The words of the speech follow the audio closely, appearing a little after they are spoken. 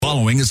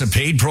following is a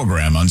paid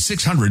program on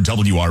 600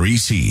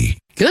 WREC.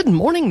 Good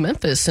morning,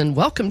 Memphis, and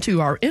welcome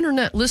to our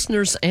internet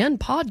listeners and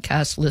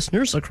podcast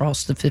listeners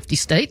across the 50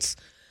 states.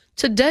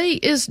 Today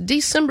is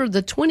December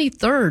the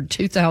 23rd,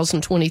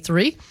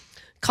 2023.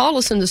 Call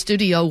us in the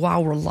studio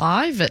while we're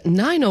live at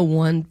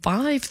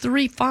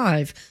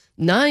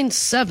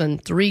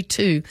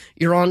 901-535-9732.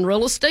 You're on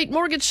Real Estate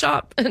Mortgage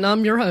Shoppe, and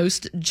I'm your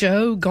host,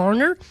 Joe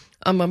Garner.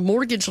 I'm a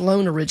mortgage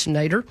loan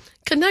originator.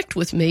 Connect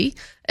with me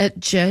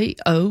at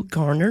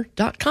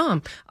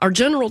jogarner.com. Our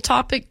general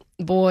topic,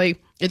 boy,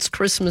 it's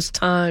Christmas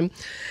time.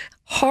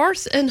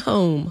 Hearth and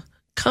Home,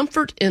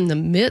 Comfort in the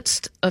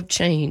Midst of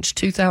Change,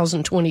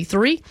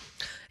 2023.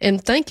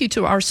 And thank you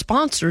to our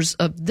sponsors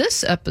of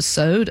this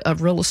episode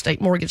of Real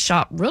Estate Mortgage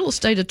Shoppe, real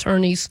estate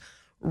attorneys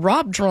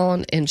Rob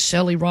Drawn and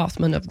Shelley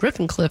Rothman of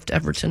Griffin Clift,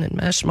 Everton, and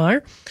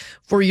Mashmeyer.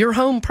 For your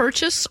home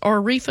purchase or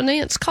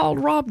refinance, call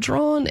Rob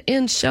Drawn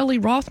and Shelley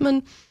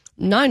Rothman,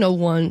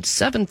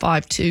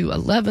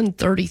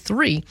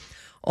 901-752-1133.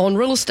 On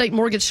Real Estate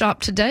Mortgage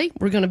Shoppe today,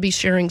 we're going to be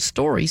sharing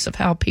stories of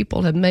how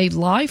people have made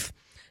life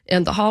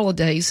and the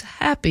holidays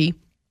happy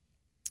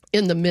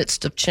in the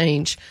midst of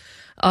change.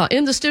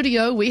 In the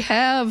studio, we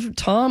have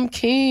Tom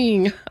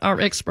King, our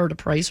expert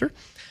appraiser.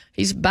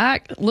 He's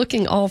back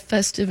looking all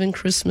festive and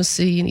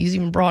Christmassy, and he's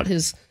even brought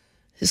his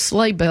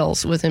sleigh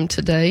bells with him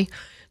today.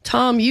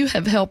 Tom, you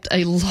have helped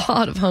a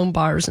lot of home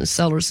buyers and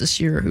sellers this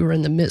year who are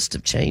in the midst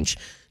of change.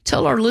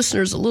 Tell our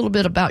listeners a little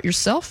bit about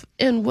yourself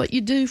and what you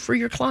do for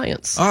your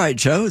clients. All right,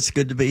 Joe, it's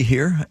good to be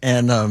here.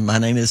 And my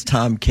name is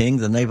Tom King.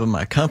 The name of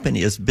my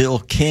company is Bill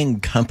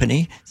King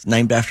Company. It's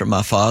named after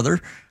my father.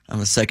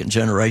 I'm a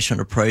second-generation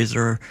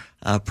appraiser.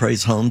 I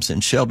appraise homes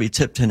in Shelby,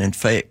 Tipton, and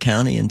Fayette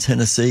County in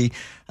Tennessee.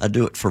 I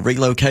do it for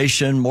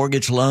relocation,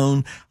 mortgage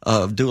loan,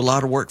 do a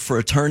lot of work for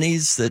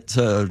attorneys that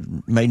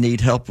may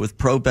need help with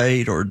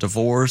probate or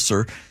divorce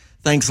or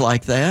things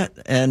like that.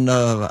 And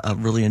I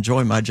really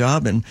enjoy my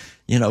job. And,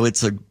 you know,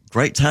 it's a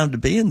great time to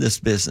be in this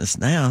business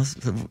now.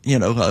 You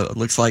know, it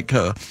looks like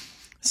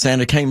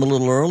Santa came a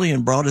little early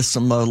and brought us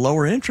some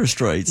lower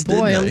interest rates.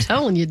 Boy, I'm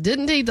telling you,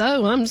 didn't he,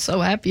 though? I'm so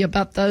happy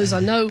about those.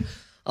 I know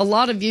a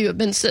lot of you have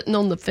been sitting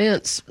on the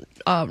fence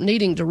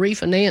needing to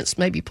refinance,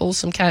 maybe pull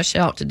some cash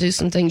out to do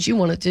some things you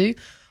want to do,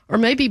 or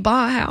maybe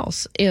buy a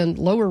house. And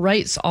lower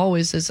rates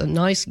always is a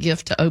nice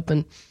gift to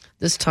open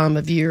this time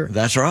of year.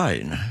 That's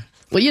right.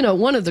 Well, you know,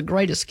 one of the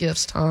greatest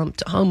gifts, Tom,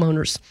 to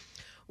homeowners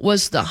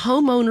was the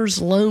Homeowners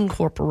Loan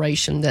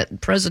Corporation that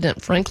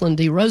President Franklin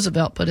D.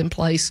 Roosevelt put in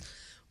place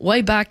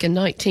way back in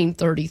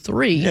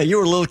 1933. Yeah, you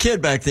were a little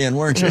kid back then,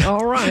 weren't you?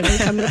 All right, I'm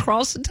coming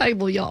across the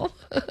table, y'all.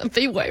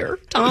 Beware.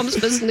 Tom's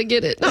fixing to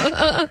get it.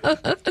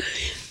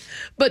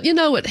 But, you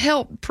know, it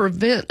helped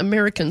prevent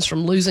Americans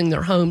from losing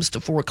their homes to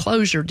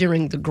foreclosure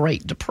during the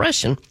Great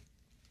Depression.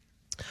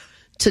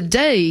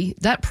 Today,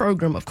 that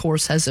program, of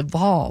course, has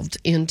evolved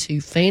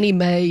into Fannie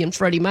Mae and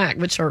Freddie Mac,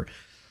 which are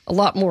a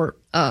lot more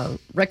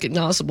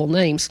recognizable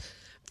names.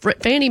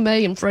 Fannie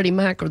Mae and Freddie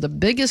Mac are the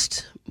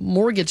biggest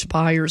mortgage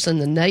buyers in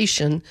the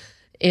nation,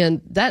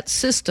 and that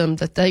system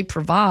that they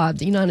provide,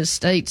 the United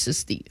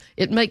States,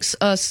 it makes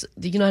us,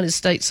 the United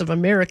States of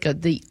America,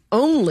 the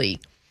only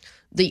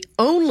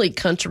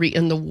country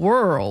in the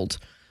world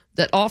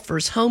that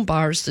offers home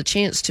buyers the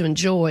chance to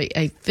enjoy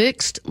a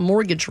fixed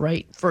mortgage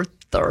rate for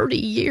 30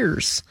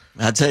 years.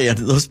 I tell you,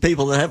 those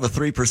people that have a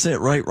 3%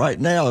 rate right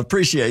now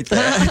appreciate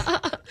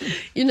that.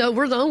 You know,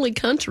 we're the only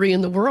country in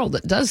the world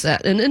that does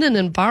that. And in an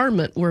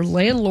environment where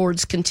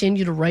landlords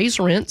continue to raise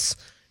rents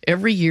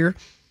every year,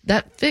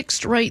 that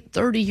fixed rate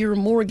 30-year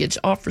mortgage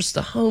offers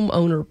the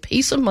homeowner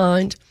peace of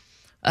mind,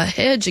 a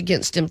hedge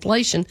against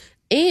inflation,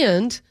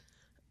 and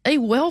a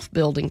wealth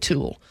building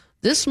tool.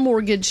 This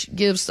mortgage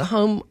gives the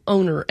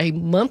homeowner a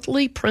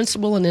monthly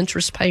principal and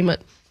interest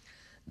payment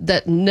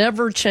that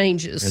never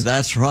changes.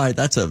 That's right.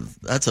 That's a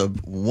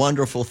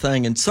wonderful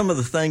thing. And some of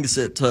the things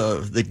that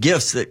the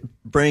gifts that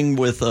bring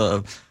with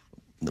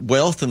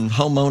wealth and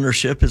home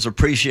ownership is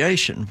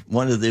appreciation.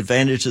 One of the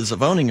advantages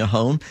of owning a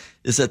home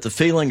is that the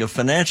feeling of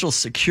financial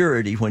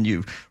security when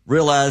you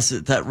realize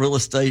that real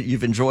estate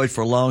you've enjoyed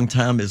for a long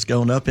time is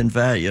going up in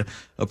value.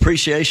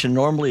 Appreciation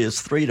normally is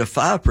 3 to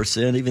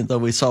 5%, even though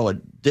we saw a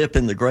dip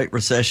in the Great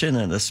Recession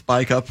and a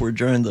spike upward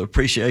during the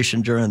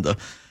appreciation during the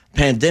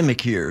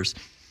pandemic years.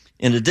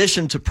 In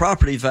addition to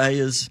property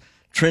values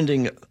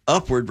trending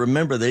upward,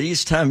 remember that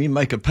each time you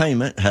make a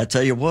payment, I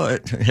tell you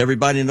what,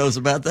 everybody knows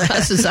about that.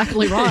 That's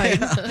exactly right.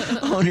 Yeah,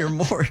 on your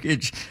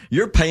mortgage,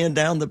 you're paying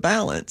down the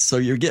balance, so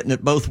you're getting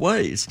it both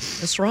ways.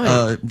 That's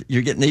right.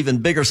 You're getting an even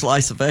bigger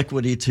slice of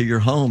equity to your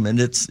home, and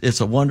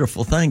it's a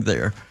wonderful thing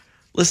there.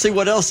 Let's see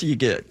what else you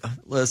get.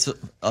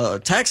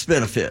 Tax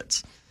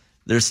benefits.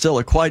 There's still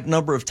a quite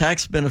number of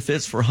tax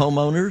benefits for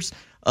homeowners.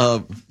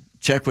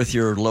 Check with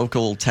your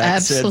local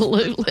tax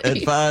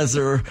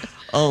advisor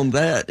on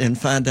that and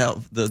find out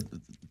the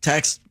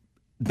tax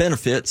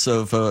benefits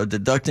of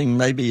deducting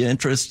maybe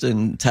interest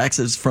and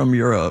taxes from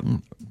your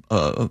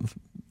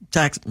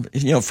tax,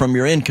 from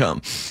your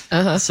income.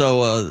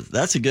 So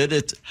that's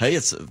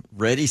it's a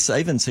ready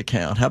savings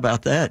account. How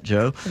about that,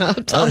 Joe? I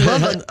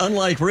love it.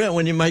 Unlike rent,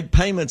 when you make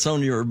payments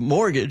on your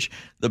mortgage,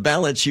 the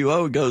balance you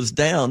owe goes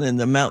down and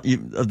the amount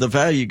the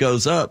value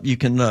goes up. You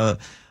can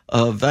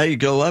value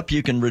go up.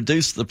 You can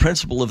reduce the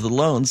principal of the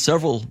loan.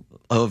 Several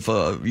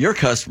of your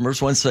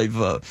customers, once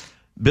they've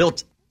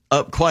built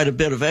up quite a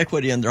bit of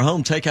equity in their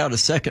home, take out a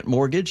second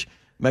mortgage,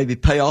 maybe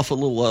pay off a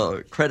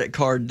little credit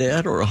card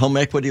debt or a home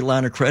equity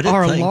line of credit.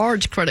 Or a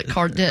large credit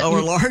card debt. Or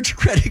a large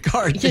credit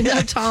card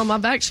debt. Tom,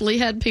 I've actually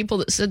had people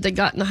that said they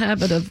got in the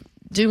habit of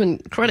doing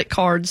credit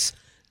cards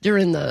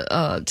during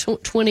the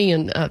 20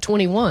 and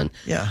 21.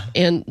 Yeah.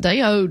 And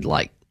they owed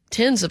like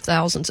tens of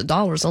thousands of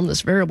dollars on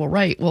this variable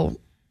rate. Well,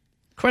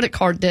 credit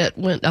card debt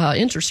went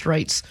interest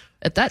rates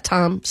at that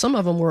time, some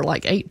of them were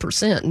like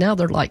 8%. Now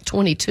they're like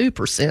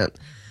 22%.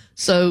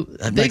 So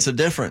that makes a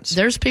difference.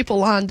 There's people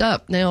lined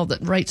up now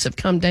that rates have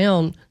come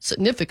down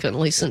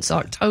significantly since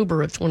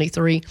October of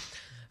 23.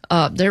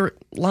 They're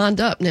lined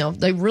up now.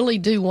 They really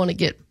do want to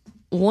get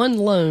one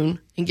loan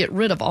and get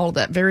rid of all of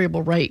that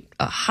variable rate,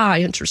 high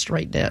interest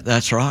rate debt.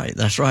 That's right.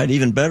 That's right.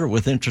 Even better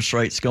with interest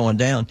rates going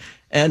down.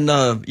 And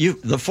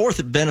the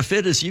fourth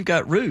benefit is you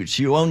got roots.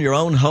 You own your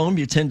own home.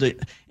 You tend to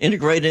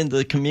integrate into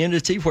the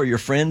community where your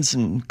friends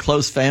and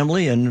close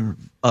family and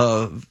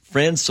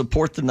friends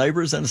support the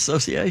neighbors and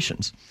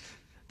associations.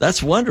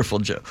 That's wonderful,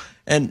 Joe.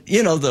 And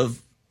yeah.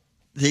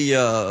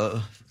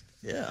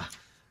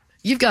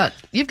 You've got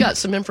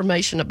some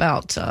information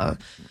about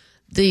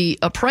the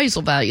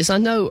appraisal values. I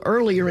know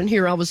earlier in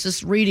here I was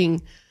just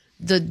reading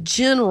the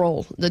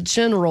general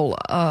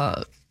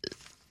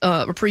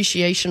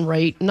appreciation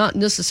rate, not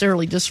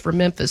necessarily just for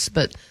Memphis,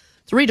 but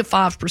 3 to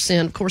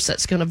 5%. Of course,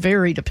 that's going to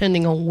vary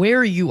depending on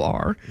where you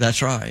are.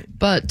 That's right.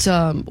 But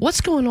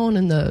what's going on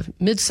in the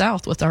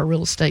Mid-South with our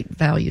real estate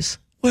values?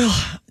 Well,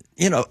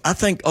 I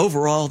think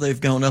overall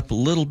they've gone up a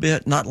little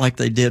bit, not like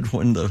they did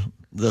when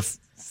the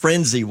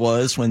frenzy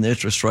was when the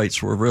interest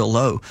rates were real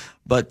low.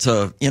 But,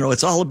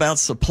 it's all about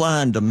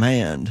supply and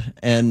demand.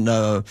 And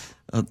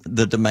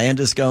the demand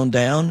has gone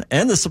down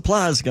and the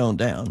supply has gone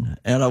down.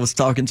 And I was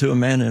talking to a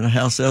man in a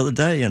house the other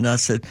day, and I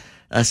said,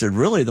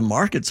 really, the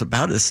market's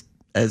about as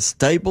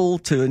stable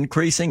to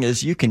increasing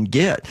as you can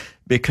get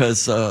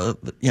because,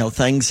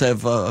 things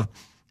have,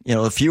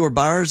 fewer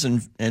buyers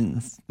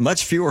and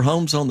much fewer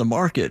homes on the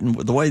market. And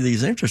with the way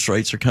these interest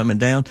rates are coming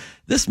down,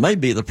 this may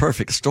be the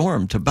perfect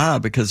storm to buy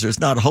because there's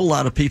not a whole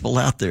lot of people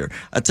out there.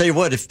 I tell you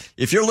what,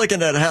 if you're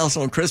looking at a house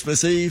on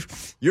Christmas Eve,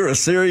 you're a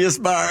serious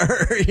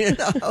buyer,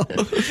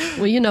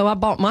 Well, I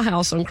bought my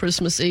house on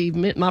Christmas Eve,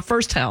 my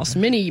first house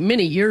many,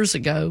 many years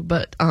ago,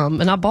 but,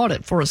 and I bought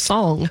it for a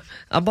song.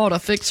 I bought a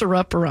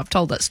fixer-upper. I've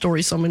told that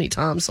story so many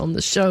times on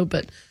the show,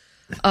 but,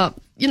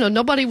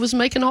 nobody was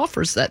making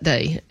offers that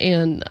day,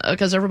 and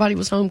because everybody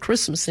was home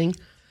Christmasing.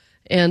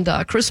 And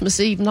Christmas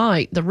Eve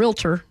night, the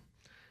realtor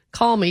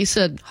called me. He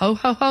said, "Ho,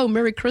 ho, ho,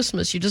 Merry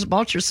Christmas. You just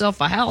bought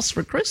yourself a house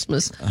for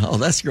Christmas." Oh,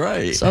 that's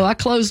great. So I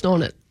closed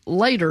on it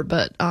later.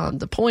 But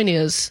the point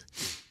is,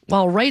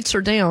 while rates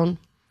are down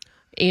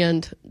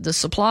and the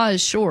supply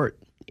is short,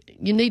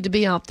 you need to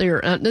be out there.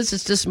 This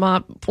is just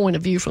my point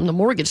of view from the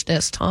mortgage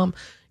desk, Tom.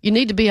 You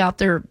need to be out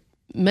there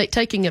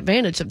taking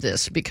advantage of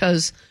this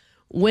because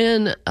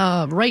when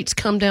rates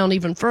come down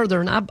even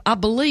further, and I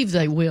believe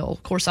they will.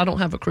 Of course, I don't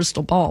have a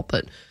crystal ball,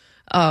 but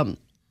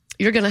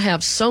you're going to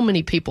have so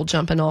many people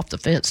jumping off the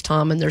fence,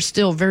 Tom, and there's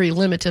still a very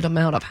limited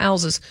amount of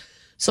houses.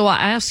 So I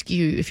ask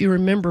you, if you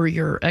remember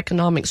your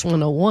Economics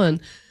 101,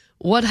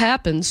 what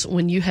happens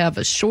when you have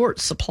a short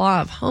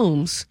supply of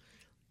homes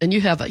and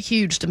you have a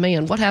huge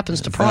demand? What happens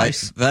to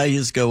price?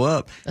 Values go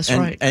up. That's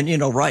right. And,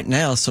 right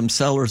now, some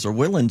sellers are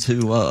willing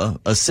to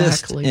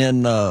assist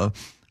in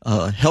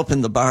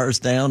helping the buyers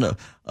down.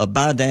 A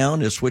buy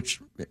down is which,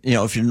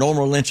 if your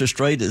normal interest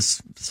rate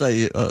is,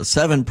 say,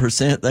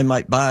 7%, they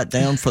might buy it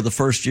down for the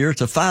first year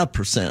to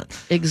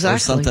 5%. Exactly. Or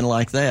something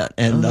like that.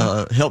 And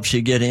helps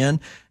you get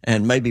in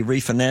and maybe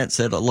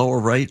refinance at a lower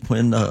rate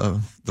when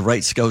the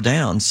rates go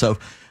down. So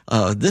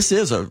this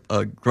is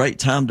a great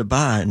time to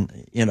buy.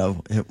 And,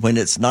 when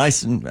it's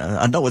nice and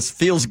I know it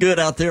feels good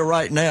out there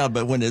right now,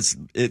 but when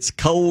it's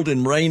cold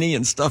and rainy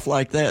and stuff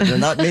like that, there are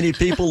not many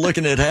people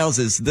looking at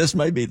houses. This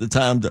may be the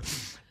time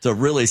to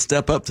really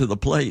step up to the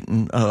plate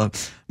and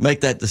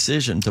make that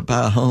decision to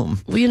buy a home.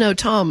 Well,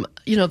 Tom,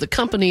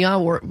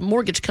 the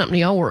mortgage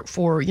company I work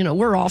for,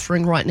 we're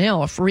offering right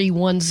now a free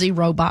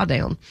 1-0 buy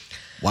down.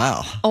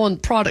 Wow. On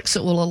products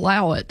that will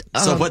allow it.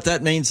 So what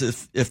that means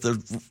if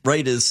the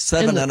rate is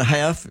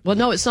 7.5? Well,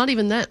 no, it's not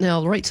even that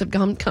now. The rates have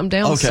come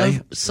down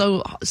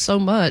so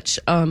much.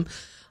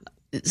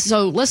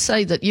 So let's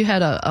say that you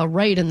had a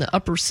rate in the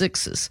upper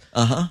sixes.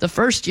 The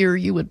first year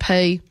you would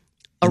pay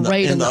a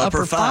rate in the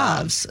upper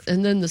fives,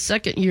 and then the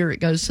second year it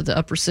goes to the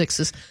upper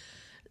sixes.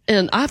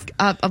 And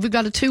we've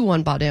got a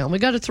 2-1 buy down. We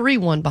got a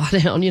 3-1 buy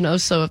down.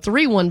 So a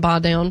 3-1 buy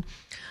down,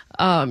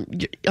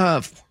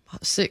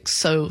 6.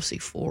 So see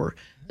 4.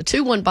 A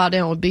 2-1 buy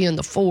down would be in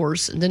the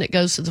 4s, and then it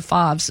goes to the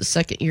 5s the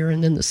second year,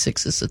 and then the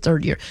 6s the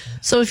third year.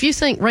 So if you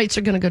think rates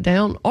are going to go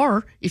down,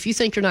 or if you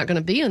think you're not going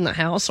to be in the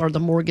house or the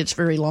mortgage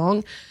very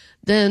long,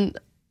 then,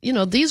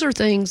 these are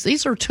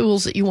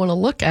tools that you want to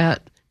look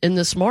at in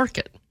this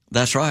market.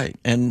 That's right.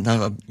 And,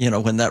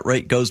 when that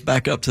rate goes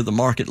back up to the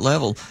market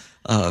level,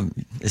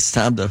 it's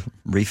time to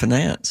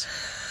refinance.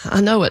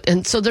 I know it.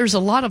 And so there's a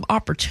lot of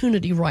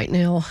opportunity right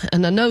now.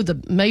 And I know the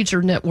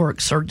major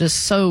networks are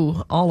just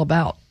so all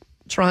about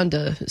trying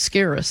to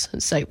scare us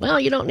and say, well,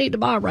 you don't need to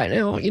buy right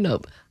now.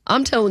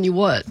 I'm telling you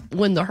what,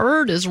 when the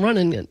herd is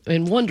running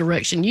in one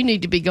direction, you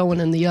need to be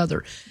going in the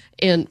other.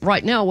 And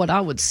right now, what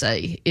I would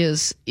say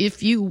is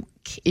if you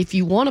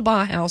want to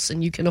buy a house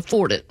and you can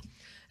afford it,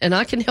 and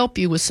I can help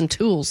you with some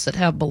tools that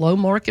have below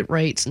market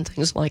rates and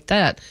things like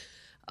that,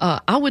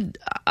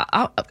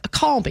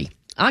 call me.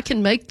 I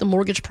can make the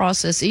mortgage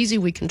process easy.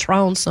 We can try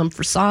on some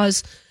for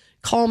size.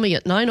 Call me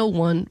at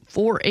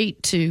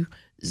 901-482-0354,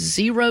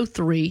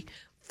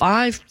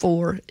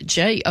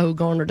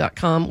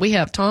 jogarner.com. We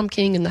have Tom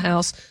King in the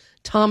house.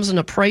 Tom's an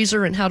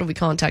appraiser. And how do we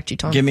contact you,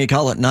 Tom? Give me a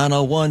call at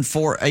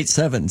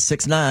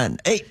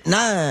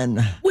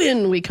 901-487-6989.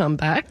 When we come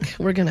back,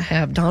 we're going to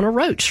have Donna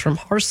Roach from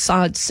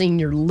Hearth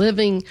Senior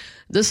Living.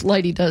 This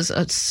lady does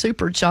a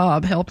super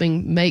job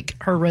helping make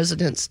her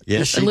residents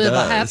live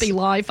a happy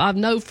life. I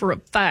know for a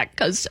fact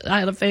because I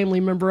had a family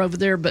member over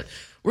there, but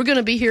we're going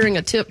to be hearing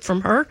a tip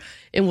from her,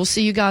 and we'll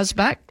see you guys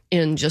back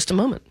in just a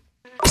moment.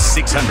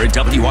 600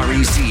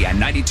 WREC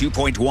and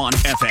 92.1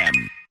 FM.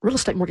 Real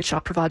Estate Mortgage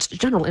Shoppe provides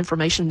general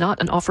information, not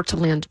an offer to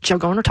lend. Joe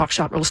Garner, Talk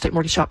Shop. Real Estate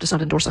Mortgage Shoppe does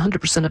not endorse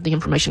 100% of the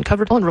information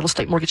covered on Real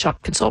Estate Mortgage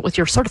Shoppe. Consult with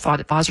your certified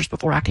advisors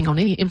before acting on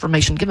any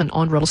information given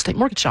on Real Estate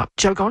Mortgage Shoppe.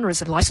 Joe Garner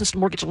is a licensed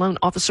mortgage loan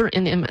officer,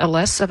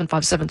 NMLS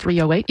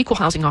 757308, Equal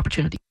Housing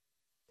Opportunity.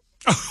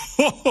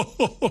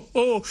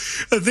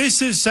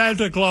 This is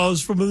Santa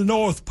Claus from the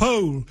North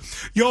Pole.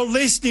 You're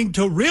listening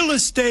to Real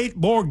Estate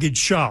Mortgage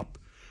Shoppe.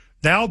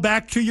 Now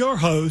back to your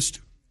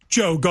host,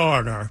 Joe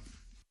Garner.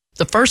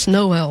 The First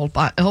Noel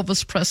by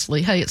Elvis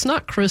Presley. Hey, it's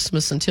not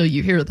Christmas until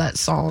you hear that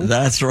song.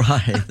 That's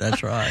right.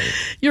 That's right.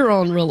 You're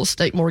on Real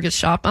Estate Mortgage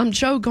Shoppe. I'm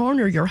Joe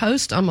Garner, your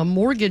host. I'm a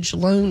mortgage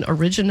loan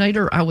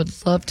originator. I would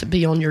love to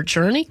be on your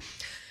journey.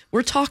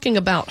 We're talking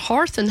about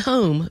Hearth and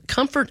Home,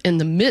 comfort in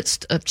the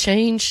midst of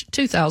change,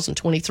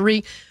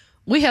 2023.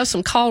 We have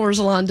some callers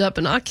lined up,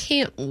 and I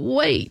can't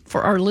wait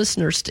for our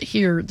listeners to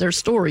hear their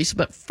stories.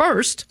 But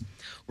first,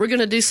 we're going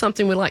to do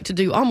something we like to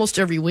do almost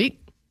every week.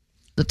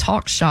 The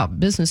Talk Shop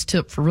business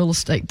tip for real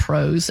estate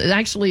pros.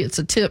 It's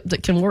a tip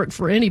that can work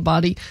for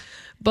anybody,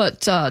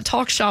 but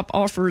Talk Shop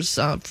offers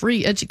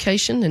free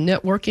education and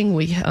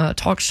networking.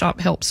 Talk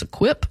Shop helps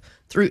equip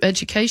through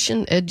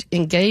education,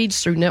 engage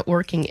through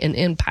networking, and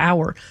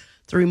empower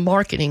through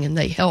marketing, and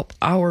they help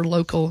our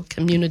local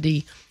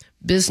community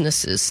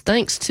businesses.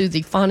 Thanks to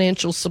the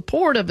financial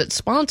support of its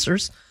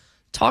sponsors,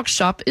 Talk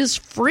Shop is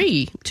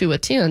free to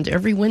attend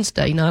every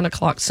Wednesday, 9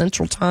 o'clock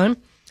Central Time.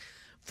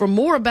 For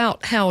more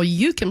about how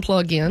you can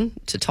plug in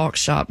to Talk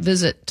Shop,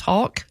 visit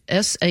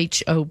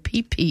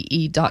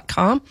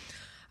talkshoppe.com.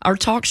 Our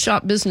Talk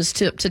Shop business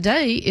tip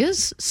today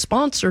is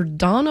sponsored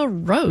Donna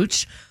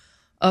Roach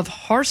of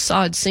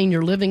Hearth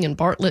Senior Living in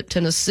Bartlett,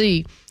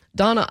 Tennessee.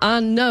 Donna, I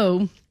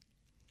know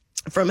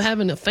from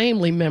having a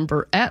family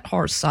member at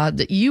Hearthside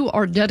that you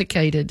are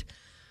dedicated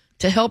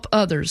to help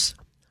others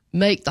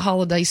make the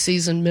holiday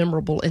season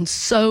memorable in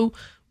so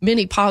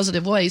many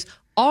positive ways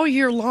all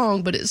year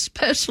long, but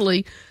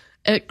especially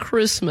at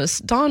Christmas.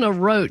 Donna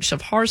Roach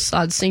of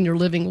Hearthside Senior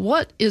Living,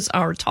 what is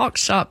our Talk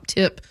Shop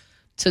tip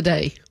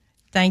today?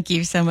 Thank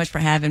you so much for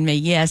having me.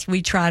 Yes,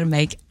 we try to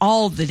make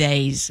all the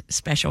days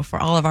special for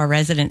all of our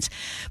residents.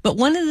 But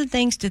one of the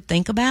things to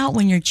think about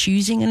when you're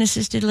choosing an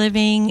assisted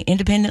living,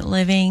 independent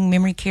living,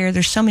 memory care,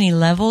 there's so many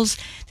levels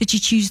that you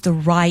choose the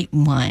right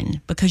one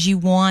because you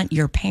want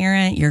your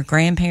parent, your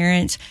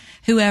grandparents,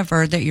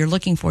 whoever that you're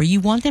looking for, you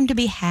want them to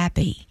be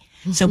happy.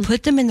 So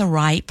put them in the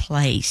right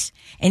place.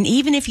 And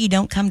even if you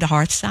don't come to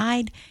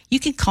Hearthside, you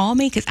can call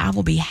me because I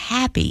will be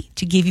happy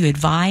to give you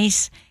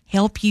advice,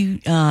 help you,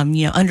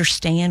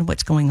 understand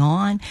what's going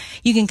on.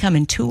 You can come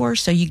and tour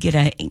so you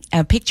get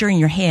a picture in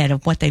your head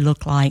of what they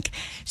look like.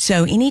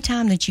 So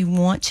anytime that you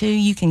want to,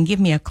 you can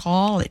give me a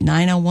call at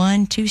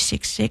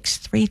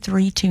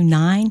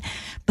 901-266-3329.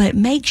 But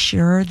make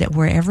sure that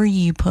wherever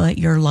you put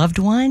your loved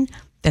one,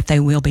 that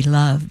they will be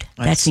loved.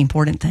 That's the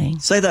important thing.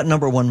 Say that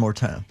number one more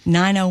time.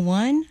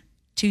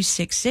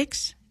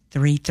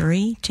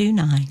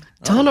 901-266-3329.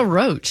 Donna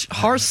Roach,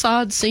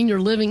 Hearthside Senior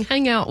Living.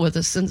 Hang out with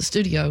us in the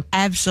studio.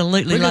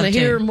 Absolutely. We're going to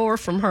hear more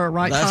from her,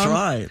 right, That's Tom?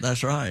 right.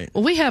 That's right.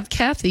 Well, we have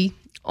Kathy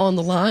on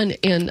the line,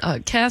 and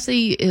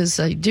Kathy is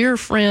a dear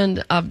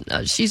friend.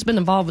 She's been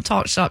involved with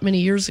Talk Shop many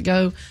years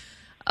ago.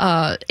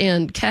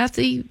 And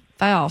Kathy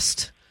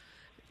Faust,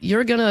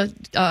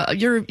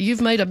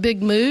 you've made a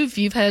big move.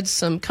 You've had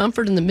some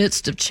comfort in the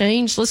midst of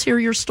change. Let's hear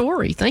your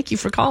story. Thank you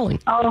for calling.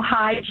 Oh,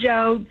 hi,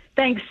 Joe.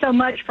 Thanks so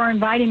much for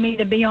inviting me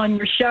to be on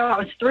your show. I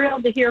was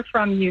thrilled to hear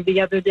from you the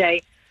other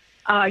day.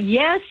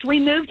 Yes, we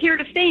moved here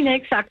to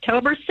Phoenix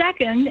October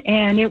 2nd,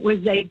 and it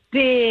was a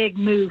big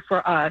move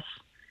for us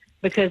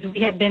because we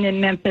had been in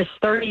Memphis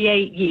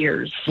 38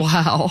 years.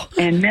 Wow.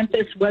 And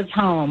Memphis was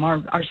home.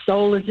 Our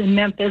soul is in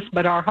Memphis,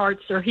 but our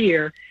hearts are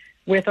here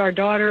with our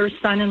daughter,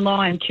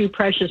 son-in-law, and 2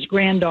 precious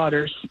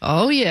granddaughters.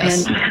 Oh,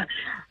 yes. And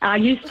I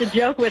used to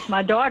joke with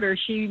my daughter,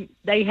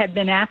 they had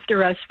been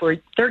after us for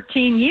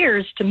 13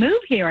 years to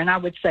move here, and I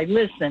would say,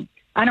 listen,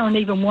 I don't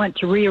even want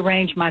to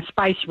rearrange my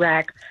spice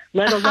rack,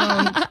 let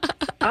alone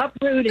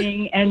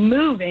uprooting and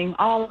moving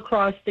all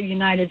across the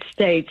United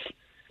States.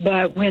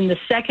 But when the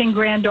second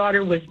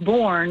granddaughter was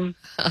born,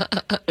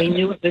 we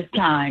knew it was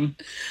time.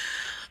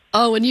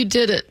 Oh, and you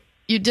did it.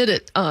 You did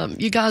it.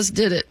 You guys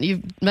did it.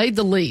 You made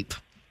the leap.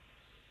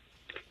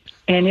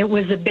 And it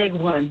was a big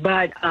one.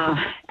 But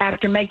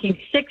after making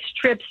 6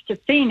 trips to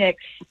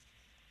Phoenix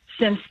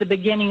since the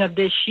beginning of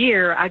this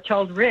year, I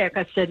told Rick,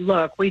 I said,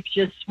 look, we've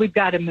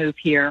got to move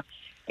here.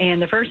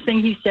 And the first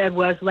thing he said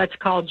was, let's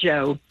call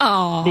Joe.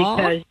 Aww.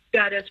 Because he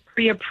got us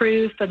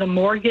pre-approved for the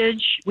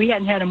mortgage. We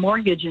hadn't had a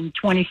mortgage in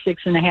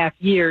 26 and a half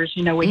years.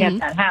 You know, we had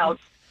that house.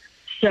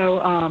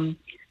 So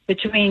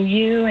between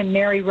you and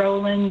Mary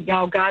Rowland,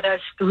 y'all got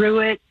us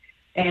through it.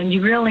 And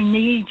you really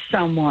need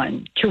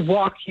someone to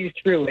walk you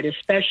through it,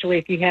 especially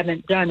if you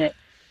haven't done it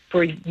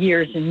for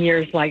years and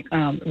years like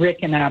Rick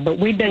and I. But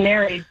we've been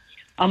married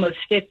almost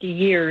 50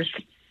 years,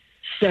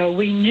 so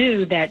we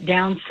knew that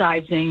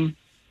downsizing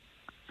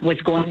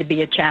was going to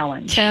be a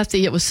challenge.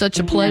 Kathy, it was such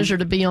a pleasure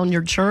to be on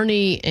your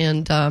journey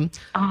and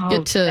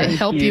get to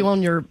help you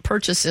on your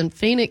purchase in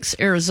Phoenix,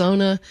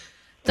 Arizona.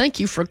 Thank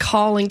you for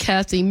calling,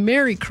 Kathy.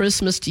 Merry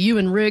Christmas to you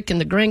and Rick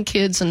and the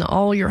grandkids and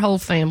all your whole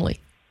family.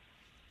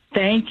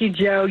 Thank you,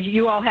 Joe.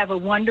 You all have a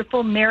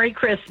wonderful Merry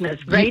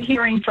Christmas. Great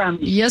hearing from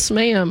you. Yes,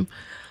 ma'am.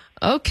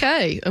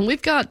 Okay, and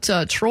we've got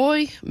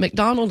Troy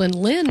McDonald and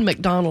Lynn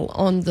McDonald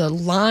on the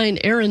line,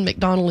 Aaron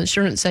McDonald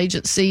Insurance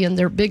Agency, and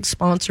they're big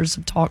sponsors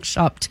of Talk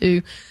Shop,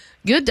 too.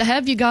 Good to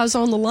have you guys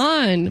on the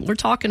line. We're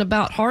talking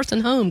about Hearth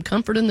and Home,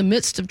 comfort in the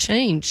midst of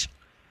change.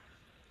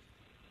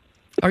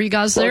 Are you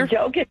guys there?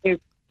 Well, Joe, can you?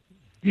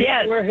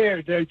 Yes. We're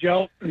here,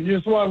 Joe. I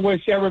just want to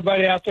wish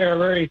everybody out there a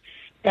very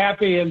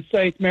happy and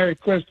safe Merry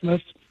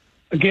Christmas.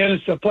 Again,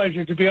 it's a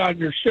pleasure to be on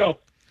your show.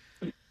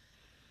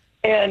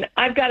 And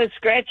I've got a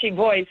scratchy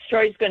voice.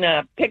 Troy's going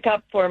to pick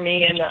up for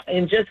me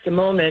in just a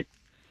moment.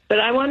 But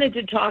I wanted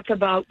to talk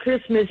about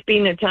Christmas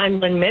being a time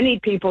when many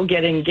people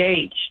get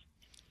engaged.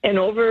 And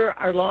over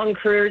our long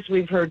careers,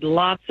 we've heard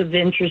lots of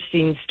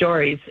interesting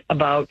stories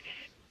about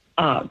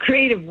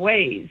creative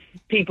ways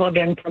people have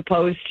been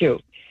proposed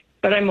to.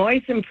 But I'm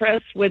always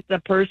impressed with the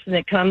person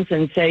that comes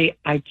and say,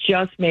 I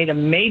just made a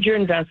major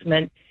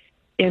investment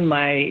in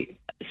my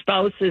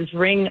spouse's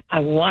ring. I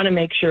want to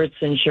make sure it's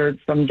insured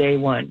from day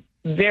one.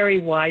 Very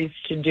wise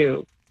to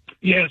do.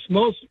 Yes,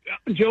 most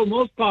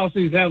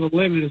policies have a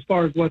limit as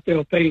far as what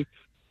they'll pay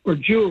for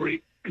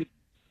jewelry.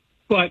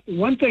 But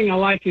one thing I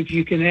like, if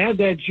you can add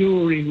that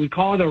jewelry, we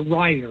call it a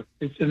rider.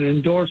 It's an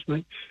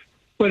endorsement,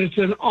 but it's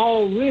an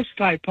all-risk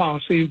type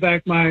policy. In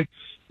fact, my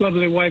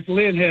lovely wife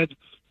Lynn had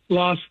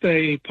lost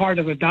a part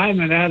of a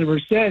diamond out of her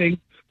setting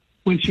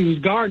when she was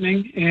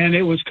gardening, and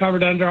it was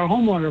covered under our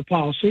homeowner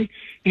policy.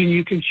 And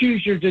you can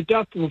choose your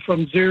deductible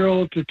from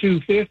 $0 to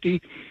 $250.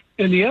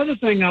 And the other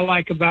thing I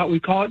like about, we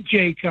call it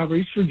J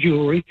coverage for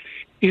jewelry,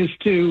 is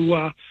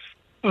to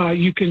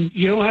you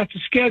don't have to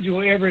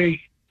schedule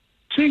every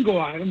single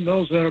item.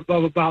 Those that are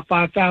above about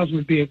 $5,000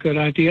 would be a good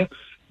idea.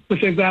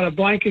 But they've got a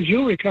blanket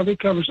jewelry cover. It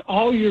covers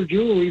all your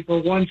jewelry for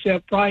one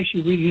set price.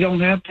 You really don't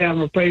have to have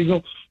an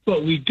appraisal,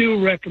 but we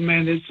do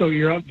recommend it so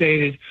you're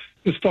updated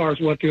as far as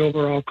what the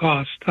overall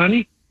cost.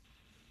 Honey?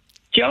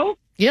 Joe?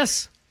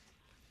 Yes.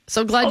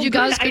 So glad you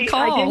guys could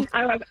call.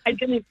 I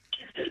didn't.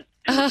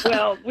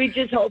 Well, we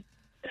just hope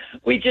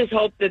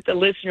that the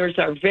listeners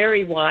are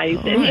very wise.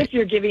 All and right. If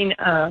you're giving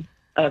a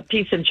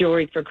piece of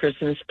jewelry for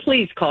Christmas,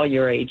 please call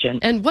your agent.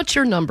 And what's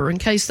your number in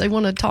case they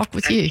want to talk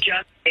with you?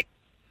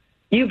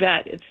 You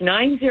bet. It's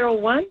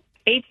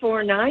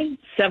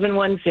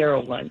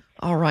 901-849-7101.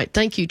 All right.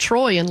 Thank you,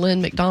 Troy and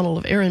Lynn McDonald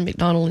of Aaron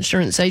McDonald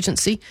Insurance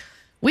Agency.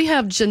 We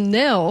have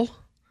Janelle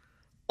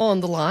on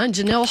the line.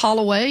 Janelle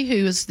Holloway,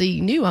 who is the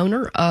new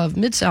owner of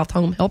Mid-South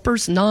Home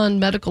Helpers,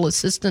 non-medical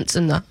assistance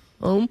in the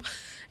home.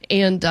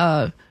 And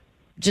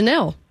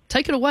Janelle,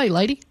 take it away,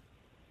 lady.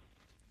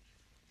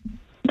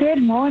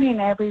 Good morning,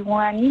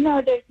 everyone. You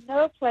know, there's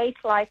no place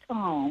like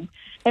home.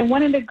 And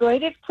one of the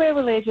greatest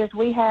privileges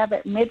we have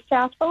at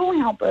Mid-South Home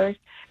Helpers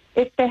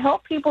is to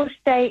help people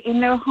stay in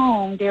their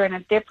home during a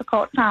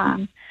difficult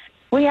time.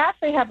 We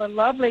actually have a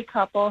lovely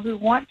couple who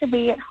want to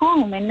be at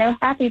home in their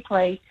happy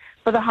place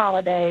for the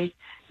holidays.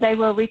 They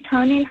were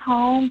returning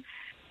home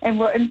and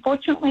were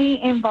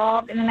unfortunately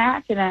involved in an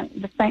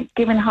accident the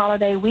Thanksgiving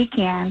holiday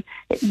weekend.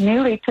 It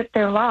nearly took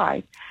their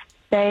life.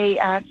 They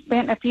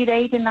spent a few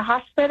days in the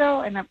hospital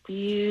and a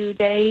few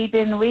days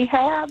in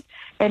rehab,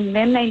 and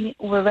then they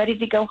were ready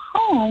to go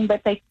home,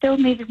 but they still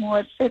needed more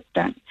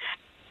assistance.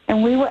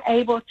 And we were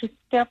able to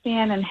step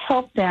in and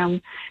help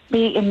them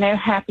be in their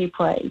happy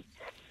place.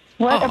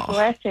 What a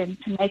blessing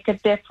to make a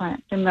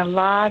difference in the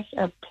lives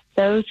of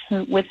those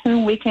with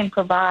whom we can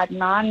provide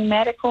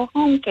non-medical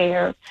home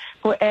care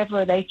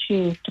wherever they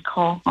choose to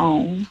call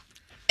home.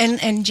 And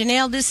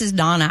Janelle, this is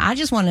Donna. I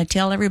just want to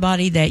tell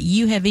everybody that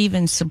you have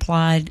even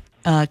supplied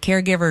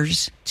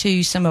caregivers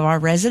to some of our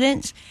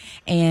residents,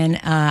 and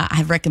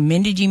I've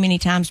recommended you many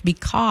times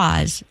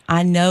because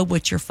I know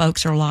what your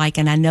folks are like,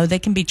 and I know they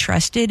can be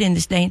trusted in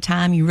this day and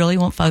time. You really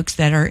want folks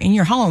that are in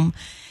your home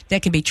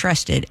that can be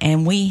trusted,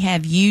 and we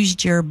have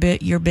used your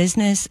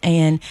business,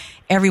 and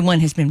everyone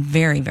has been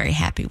very, very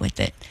happy with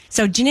it.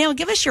 So, Janelle,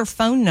 give us your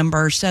phone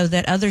number so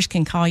that others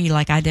can call you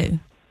like I do.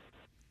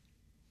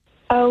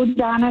 Oh,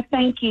 Donna,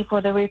 thank you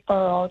for the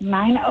referral.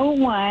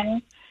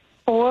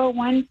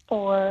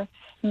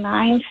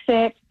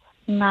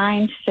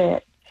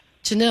 901-414-9696.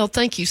 Janelle,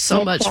 thank you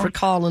so much for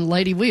calling,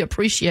 lady. We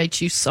appreciate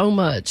you so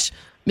much.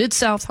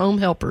 Mid-South Home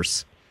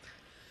Helpers.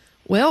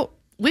 Well,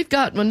 we've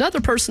got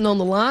another person on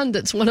the line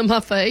that's one of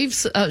my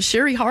faves,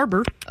 Sherry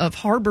Harbor of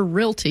Harbor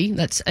Realty.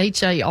 That's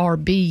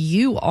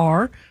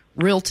HARBUR,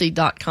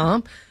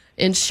 realty.com.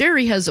 And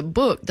Sherry has a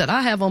book that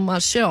I have on my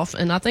shelf,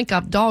 and I think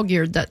I've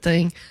dog-eared that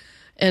thing.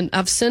 And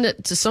I've sent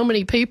it to so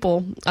many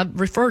people. I've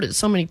referred it to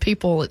so many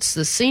people. It's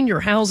the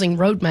Senior Housing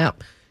Roadmap.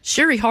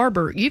 Sherry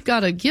Harbor, you've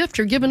got a gift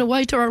you're giving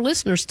away to our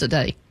listeners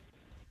today.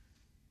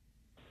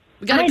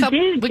 We got a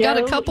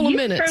couple of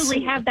minutes. You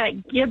truly have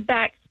that give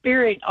back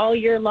spirit all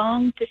year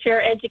long to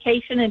share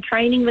education and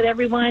training with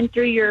everyone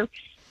through your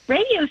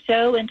radio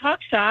show and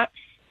talk shop.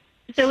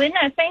 So in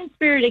that same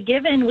spirit of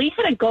giving, we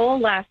had a goal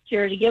last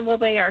year to give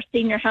away our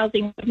Senior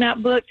Housing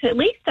Roadmap book to at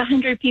least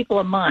 100 people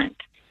a month.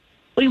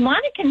 We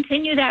want to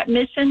continue that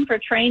mission for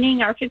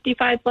training our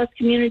 55-plus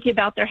community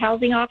about their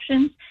housing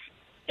options.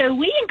 So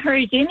we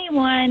encourage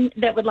anyone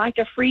that would like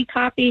a free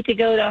copy to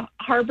go to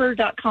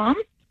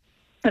harbor.com.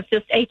 That's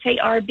just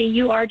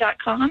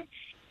HARBUR.com,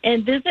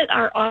 and visit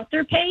our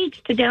author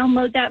page to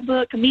download that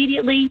book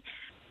immediately.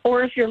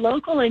 Or if you're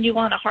local and you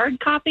want a hard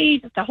copy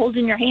to hold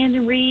in your hand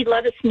and read,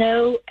 let us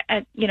know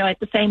at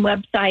the same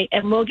website,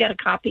 and we'll get a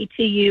copy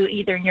to you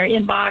either in your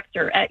inbox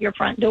or at your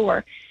front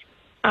door.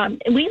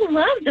 We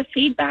love the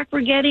feedback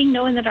we're getting,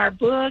 knowing that our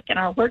book and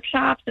our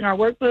workshops and our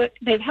workbook,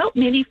 they've helped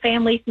many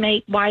families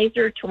make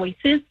wiser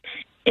choices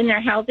in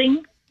their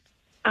housing.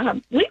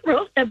 We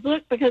wrote that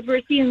book because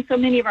we're seeing so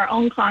many of our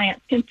own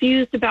clients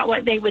confused about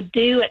what they would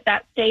do at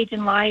that stage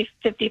in life,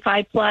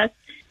 55 plus.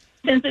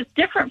 Since it's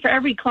different for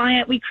every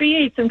client, we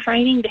created some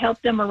training to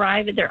help them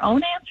arrive at their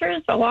own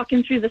answers by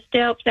walking through the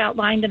steps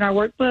outlined in our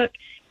workbook.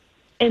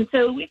 And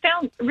so we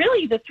found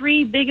really the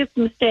three biggest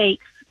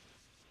mistakes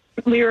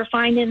we were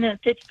finding in the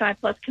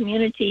 55-plus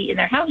community in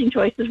their housing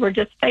choices were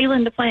just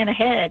failing to plan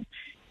ahead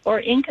or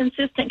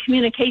inconsistent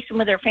communication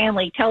with their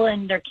family,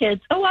 telling their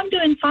kids, oh, I'm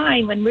doing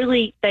fine, when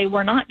really they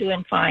were not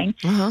doing fine.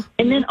 Uh-huh.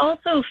 And then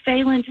also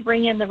failing to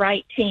bring in the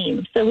right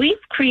team. So we've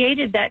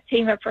created that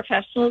team of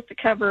professionals to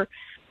cover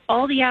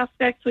all the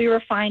aspects we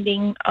were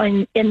finding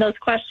in those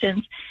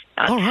questions.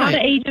 How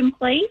to age in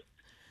place.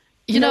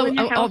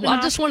 I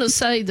just want to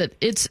say that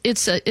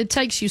it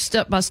takes you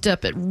step by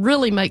step. It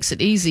really makes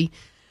it easy.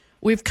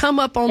 We've come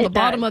up on the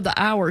bottom of the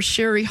hour.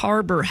 Sherry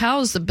Harbor,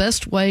 how is the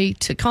best way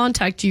to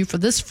contact you for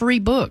this free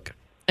book?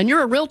 And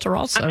you're a realtor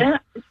also.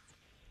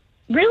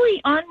 Really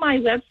on my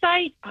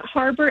website,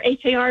 Harbor,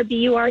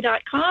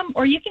 HARBUR.com,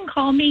 or you can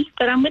call me,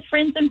 but I'm with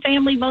friends and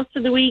family most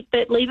of the week,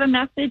 but leave a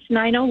message,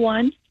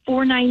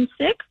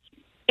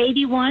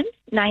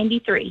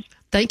 901-496-8193.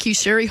 Thank you,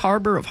 Sherry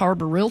Harbor of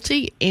Harbor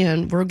Realty,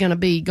 and we're going to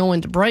be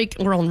going to break.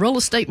 We're on Real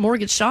Estate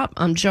Mortgage Shoppe.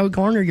 I'm Joe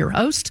Garner, your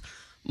host.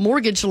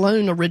 Mortgage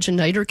loan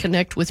originator.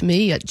 Connect with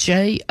me at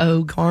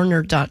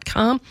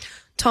jogarner.com.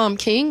 Tom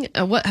King,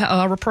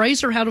 our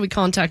appraiser, how do we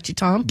contact you,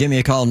 Tom? Give me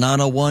a call,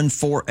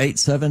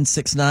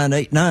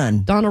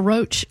 901-487-6989. Donna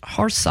Roach,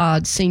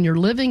 Hearthside Senior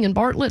Living in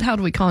Bartlett, how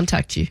do we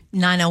contact you?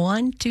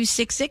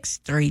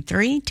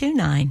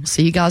 901-266-3329.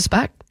 See you guys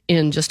back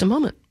in just a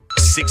moment.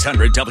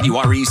 600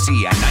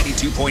 WREC at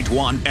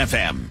 92.1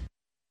 FM.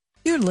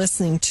 You're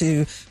listening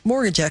to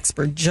mortgage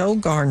expert Joe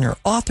Garner,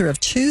 author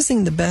of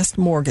Choosing the Best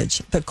Mortgage,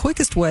 the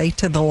quickest way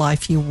to the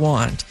life you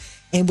want,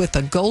 and with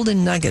a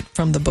golden nugget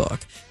from the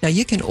book. Now,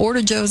 you can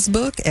order Joe's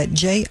book at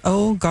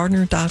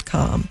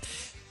jogarner.com.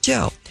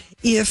 Joe,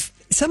 if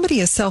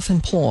somebody is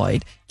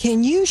self-employed,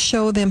 can you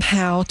show them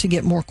how to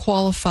get more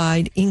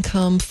qualified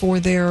income for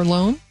their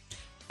loan?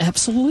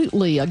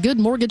 Absolutely. A good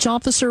mortgage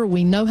officer,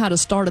 we know how to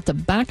start at the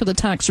back of the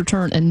tax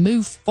return and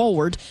move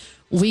forward.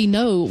 We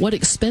know what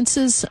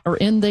expenses are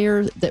in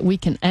there that we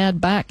can add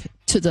back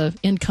to the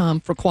income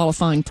for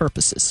qualifying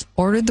purposes.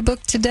 Order the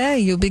book today.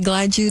 You'll be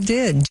glad you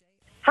did.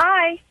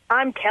 Hi,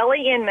 I'm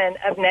Kelly Inman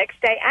of Next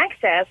Day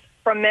Access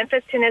from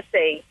Memphis,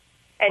 Tennessee,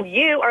 and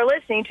you are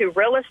listening to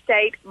Real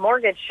Estate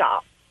Mortgage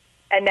Shoppe.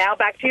 And now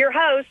back to your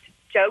host,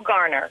 Joe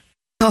Garner.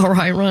 All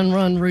right,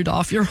 run,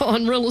 Rudolph. You're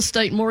on Real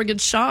Estate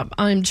Mortgage Shoppe.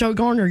 I'm Joe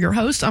Garner, your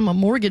host. I'm a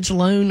mortgage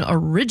loan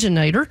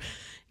originator.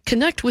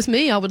 Connect with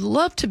me. I would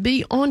love to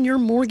be on your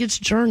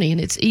mortgage journey,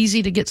 and it's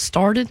easy to get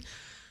started.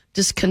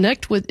 just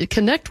connect with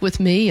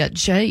me at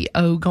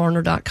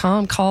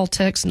jogarner.com. Call,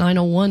 text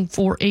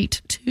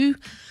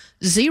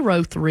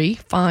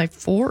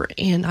 901-482-0354,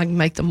 and I can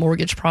make the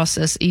mortgage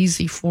process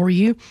easy for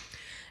you.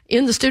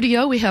 In the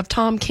studio, we have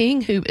Tom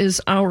King, who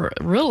is our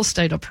real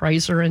estate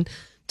appraiser. And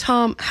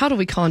Tom, how do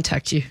we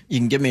contact you? You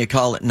can give me a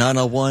call at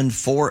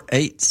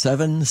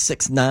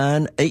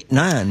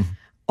 901-487-6989.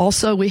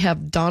 Also, we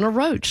have Donna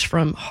Roach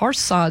from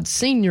Hearthside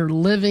Senior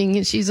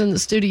Living. She's in the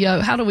studio.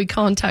 How do we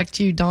contact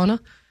you,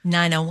 Donna?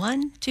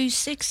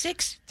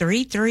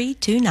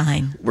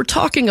 901-266-3329. We're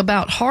talking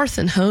about Hearth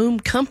and Home,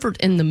 Comfort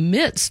in the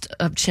Midst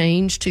of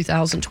Change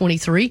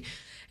 2023.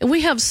 And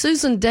we have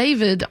Susan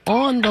David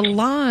on the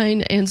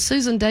line. And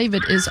Susan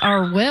David is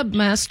our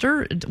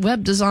webmaster,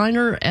 web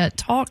designer at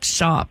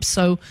TalkShop.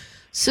 So,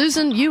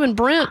 Susan, you and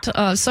Brent,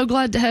 so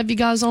glad to have you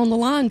guys on the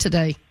line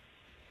today.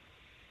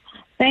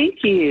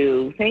 Thank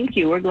you. Thank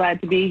you. We're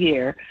glad to be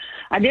here.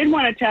 I did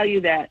want to tell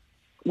you that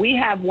we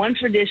have one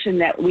tradition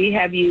that we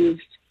have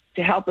used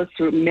to help us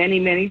through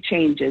many, many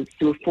changes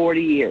through 40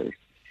 years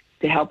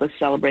to help us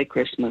celebrate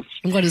Christmas.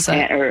 What is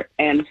that?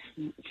 And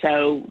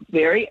so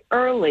very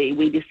early,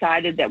 we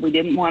decided that we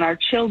didn't want our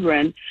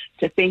children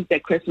to think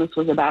that Christmas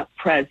was about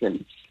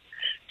presents.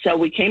 So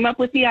we came up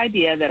with the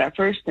idea that our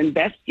first and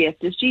best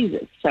gift is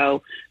Jesus.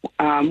 So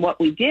what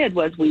we did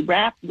was we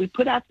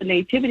put out the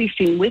nativity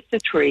scene with the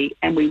tree,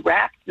 and we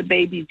wrapped the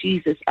baby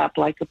Jesus up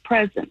like a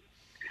present.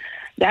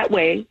 That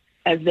way,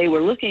 as they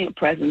were looking at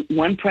presents,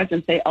 one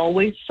present they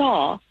always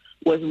saw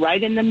was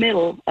right in the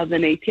middle of the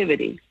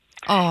nativity.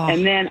 Oh.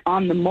 And then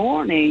on the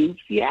mornings,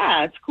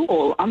 yeah, it's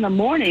cool. On the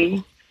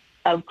morning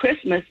of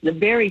Christmas, the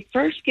very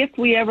first gift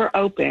we ever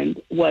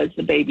opened was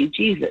the baby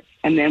Jesus.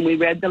 And then we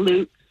read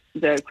the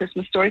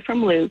Christmas story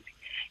from Luke,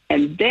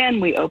 and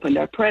then we opened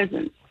our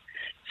presents.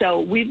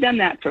 So we've done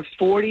that for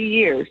 40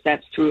 years.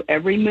 That's through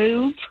every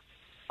move,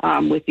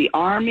 with the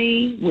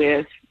Army,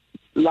 with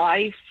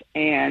life,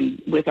 and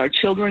with our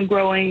children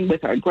growing,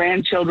 with our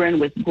grandchildren,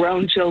 with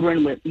grown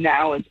children, with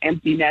now as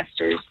empty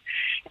nesters.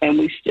 And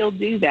we still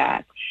do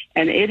that.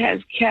 And it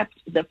has kept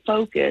the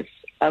focus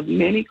of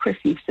many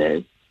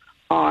Christmases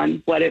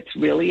on what it's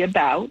really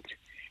about.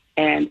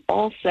 And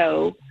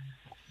also,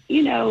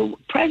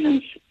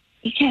 presents,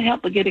 you can't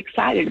help but get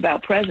excited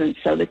about presents.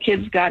 So the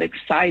kids got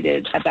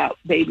excited about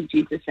baby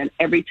Jesus. And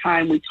every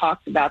time we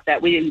talked about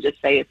that, we didn't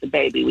just say it's a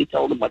baby. We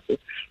told them what the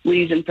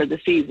reason for the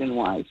season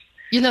was.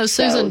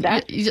 Susan,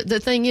 the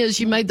thing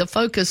is, you made the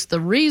focus the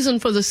reason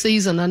for the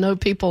season. I know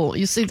people,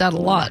 you see that a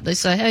lot. They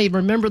say, hey,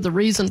 remember the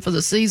reason for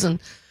the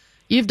season.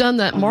 You've done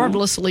that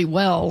marvelously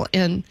well.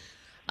 And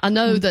I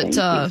know that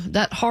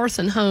that Hearth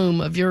and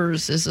Home of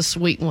yours is a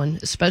sweet one,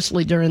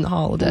 especially during the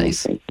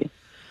holidays. Thank you.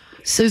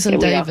 Susan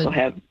David. We also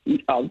have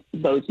all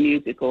those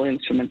musical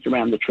instruments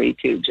around the tree,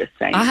 too, just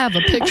saying. I have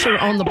a picture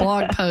on the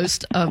blog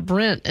post of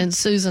Brent and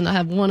Susan. I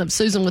have one of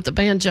Susan with the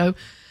banjo.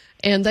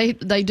 And they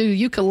do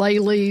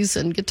ukuleles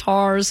and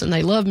guitars, and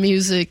they love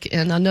music.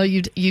 And I know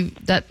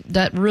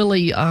that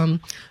really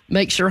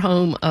makes your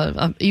home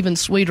a even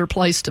sweeter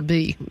place to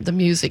be. The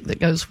music that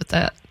goes with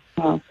that.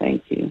 Oh,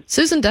 thank you,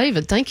 Susan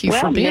David. Thank you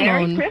for being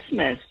Merry on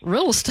Christmas.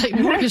 Real Estate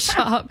Mortgage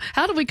Shoppe.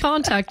 How do we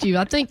contact you?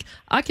 I think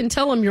I can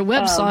tell them your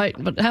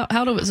website, but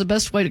how is the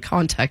best way to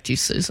contact you,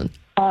 Susan?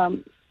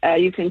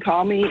 You can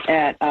call me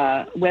at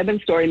Web and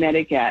Story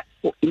Medic at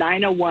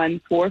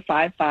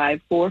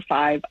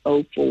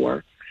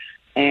 901-455-4504.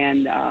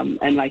 And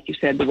like you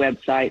said, the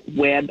website,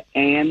 Web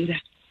and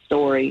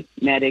Story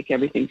Medic,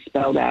 everything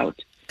spelled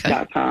out,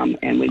 .com,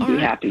 and we'd be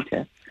happy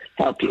to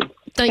help you.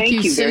 Thank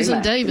you,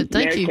 Susan David.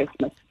 Thank Merry you.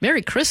 Christmas.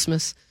 Merry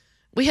Christmas.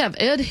 We have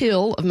Ed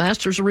Hill of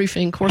Masters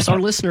Roofing. Of course, our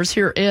listeners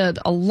hear Ed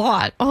a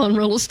lot on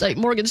Real Estate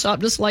Mortgage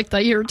Shoppe, just like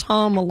they hear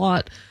Tom a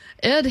lot.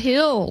 Ed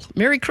Hill,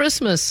 Merry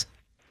Christmas.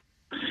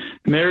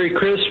 Merry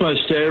Christmas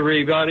to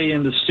everybody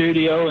in the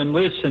studio and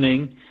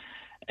listening.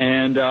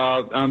 And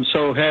I'm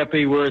so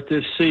happy we're at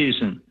this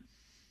season.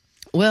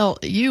 Well,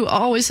 you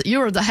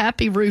are the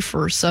happy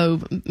roofer, so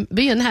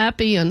being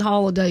happy and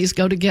holidays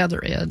go together,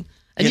 Ed.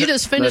 And you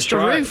just finished a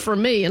roof for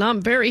me, and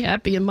I'm very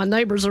happy, and my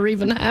neighbors are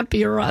even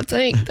happier, I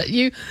think, that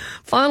you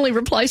finally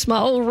replaced my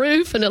old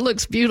roof, and it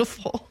looks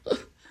beautiful.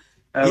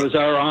 That was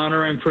our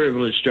honor and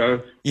privilege,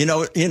 Joe. You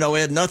know,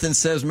 Ed, nothing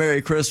says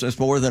Merry Christmas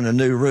more than a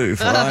new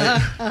roof,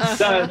 right?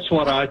 That's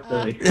what I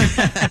think.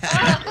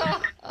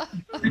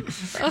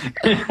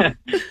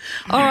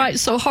 All right,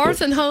 so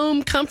Hearth and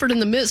Home, Comfort in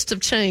the Midst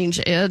of Change.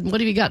 Ed,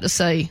 what have you got to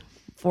say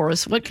for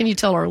us? What can you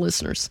tell our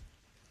listeners?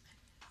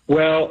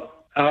 Well,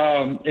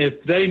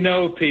 if they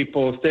know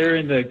people, if they're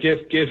in the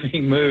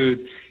gift-giving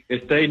mood,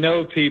 if they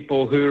know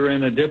people who are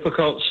in a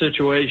difficult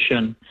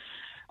situation,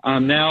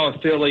 I'm now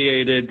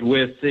affiliated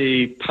with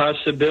the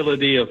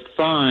possibility of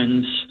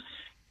funds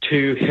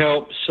to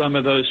help some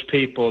of those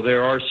people.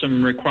 There are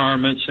some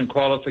requirements and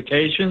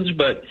qualifications,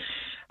 but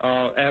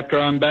after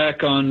I'm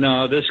back on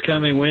this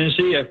coming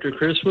Wednesday after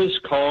Christmas,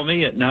 call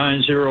me at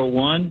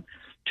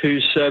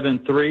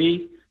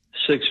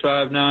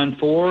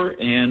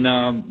 901-273-6594,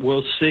 and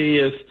we'll see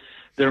if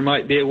there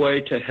might be a way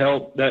to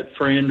help that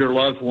friend or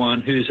loved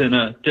one who's in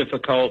a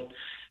difficult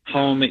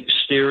home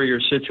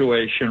exterior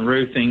situation,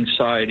 roofing,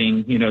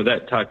 siding,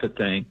 that type of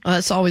thing.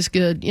 That's always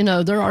good.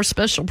 There are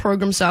special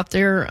programs out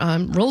there.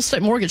 Real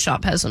Estate Mortgage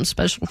Shoppe has some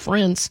special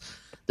friends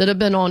that have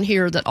been on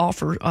here that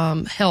offer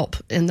help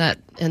in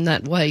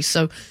that way.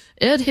 So,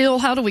 Ed Hill,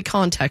 how do we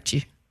contact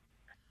you?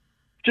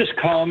 Just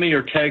call me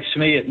or text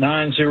me at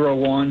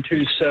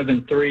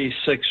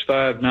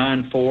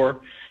 901-273-6594.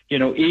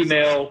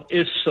 Email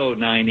is so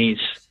 90s.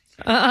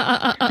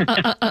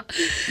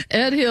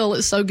 Ed Hill,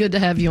 it's so good to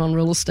have you on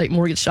Real Estate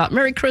Mortgage Shoppe.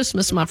 Merry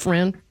Christmas, my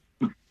friend.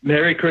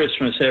 Merry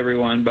Christmas,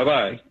 everyone.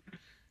 Bye-bye.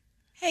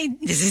 Hey,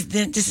 this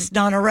is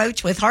Donna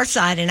Roach with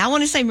Hearthside, and I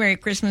want to say Merry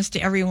Christmas to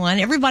everyone.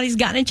 Everybody's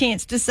gotten a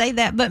chance to say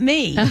that but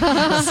me. So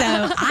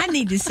I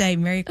need to say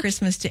Merry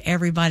Christmas to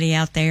everybody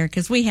out there,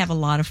 because we have a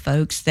lot of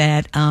folks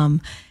that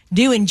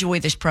do enjoy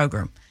this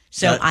program.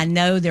 So I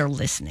know they're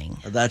listening.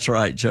 That's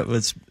right, Joe.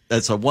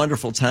 It's a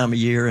wonderful time of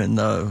year, and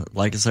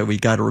like I said, we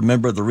got to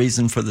remember the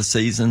reason for the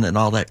season and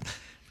all that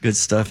good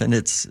stuff, and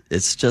it's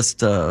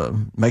just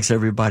makes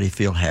everybody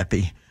feel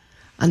happy.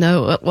 I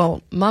know.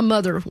 Well, my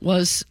mother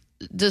was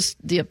just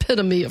the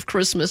epitome of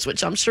Christmas,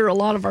 which I'm sure a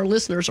lot of our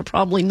listeners are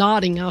probably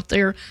nodding out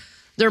there.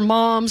 Their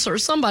moms or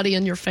somebody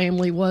in your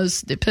family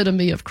was the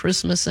epitome of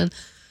Christmas. And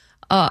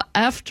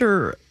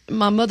after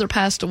my mother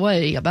passed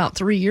away about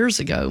 3 years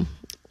ago,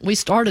 we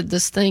started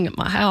this thing at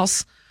my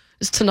house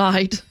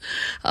tonight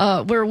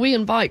where we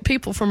invite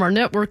people from our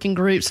networking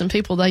groups and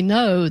people they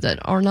know that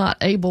are not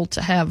able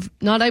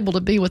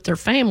to be with their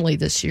family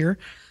this year.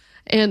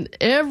 And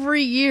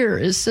every year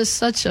is just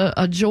such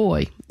a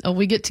joy.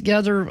 We get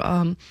together.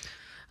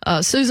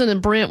 Susan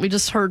and Brent, we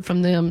just heard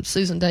from them.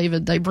 Susan,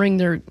 David, they bring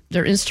their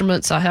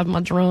instruments. I have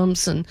my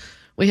drums, and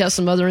we have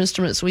some other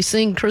instruments. We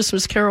sing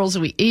Christmas carols.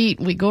 We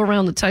eat. We go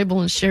around the table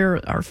and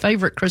share our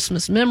favorite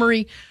Christmas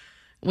memory.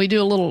 We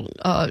do a little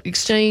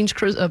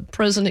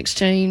present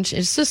exchange.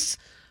 It's just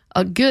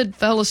a good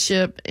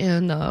fellowship,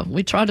 and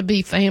we try to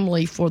be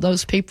family for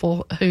those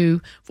people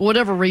who, for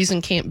whatever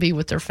reason, can't be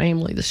with their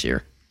family this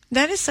year.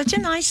 That is such a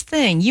nice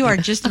thing. You are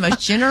just the most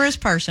generous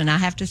person, I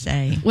have to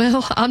say.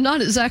 Well, I'm not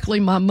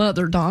exactly my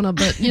mother, Donna,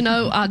 but,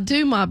 I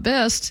do my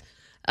best.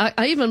 I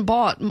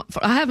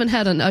haven't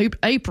had an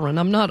apron.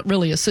 I'm not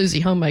really a Susie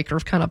Homemaker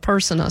kind of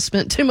person. I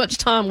spent too much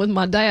time with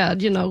my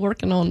dad,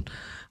 working on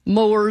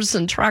mowers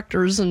and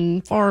tractors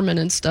and farming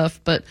and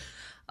stuff. But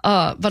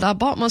I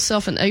bought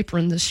myself an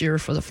apron this year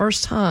for the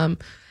first time,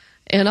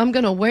 and I'm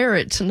going to wear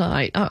it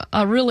tonight.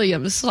 I really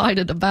am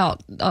excited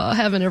about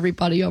having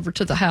everybody over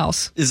to the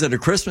house. Is it a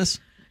Christmas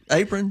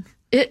apron?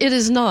 It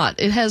is not.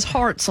 It has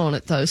hearts on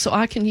it, though, so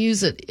I can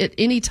use it at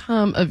any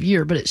time of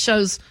year, but it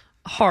shows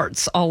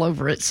hearts all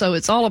over it. So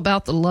it's all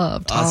about the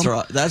love, Tom.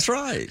 That's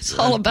right. It's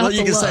all about the love. Well,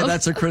 you can say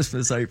that's a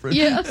Christmas apron.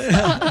 Yes.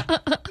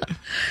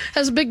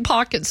 Has big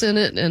pockets in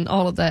it and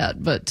all of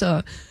that. But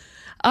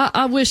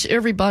I wish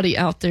everybody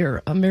out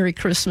there a Merry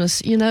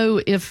Christmas.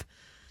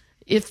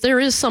 If there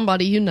is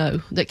somebody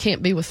that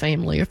can't be with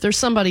family, if there's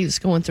somebody that's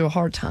going through a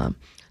hard time,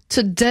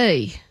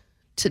 today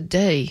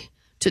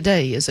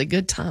is a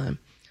good time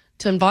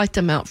to invite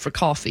them out for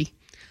coffee.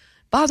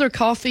 Buy their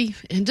coffee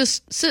and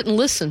just sit and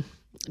listen.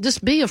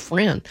 Just be a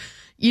friend.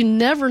 You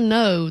never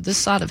know this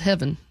side of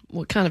heaven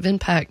what kind of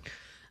impact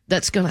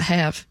that's going to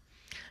have.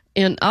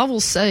 And I will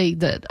say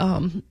that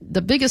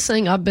the biggest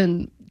thing I've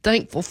been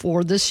thankful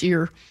for this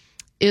year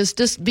is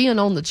just being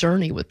on the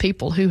journey with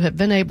people who have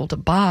been able to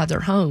buy their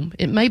home.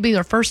 It may be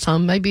their first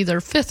home, maybe their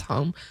fifth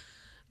home,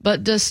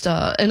 but just,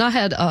 and I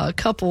had a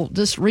couple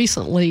just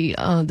recently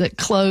that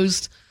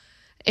closed,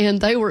 and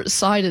they were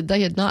excited.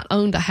 They had not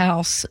owned a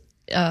house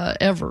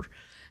ever,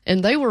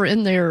 and they were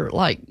in there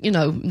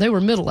they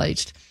were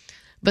middle-aged,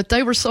 but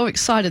they were so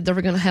excited they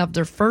were going to have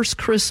their first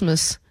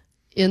Christmas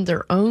in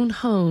their own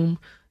home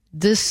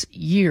this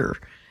year.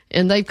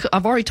 And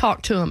I've already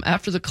talked to them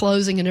after the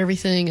closing and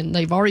everything, and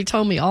they've already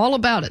told me all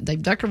about it. They've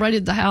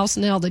decorated the house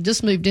now. They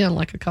just moved in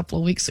like a couple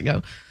of weeks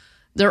ago.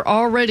 They're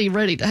already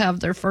ready to have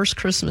their first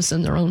Christmas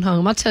in their own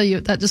home. I tell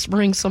you, that just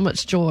brings so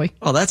much joy.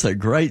 Oh, that's a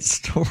great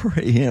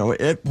story.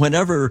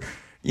 Whenever,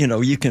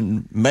 you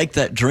can make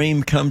that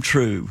dream come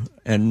true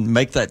and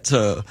make that,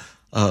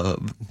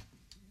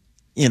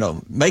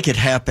 make it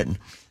happen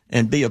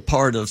and be a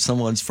part of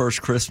someone's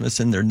first Christmas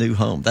in their new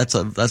home. That's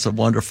a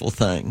wonderful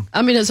thing.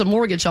 I mean, as a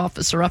mortgage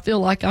officer, I feel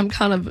like I'm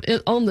kind of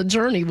on the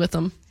journey with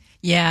them.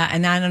 Yeah,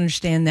 and I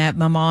understand that.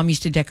 My mom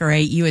used to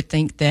decorate. You would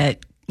think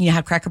that,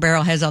 how Cracker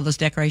Barrel has all those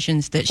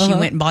decorations, that she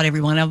went and bought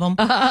every one of them.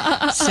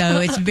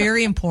 So it's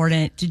very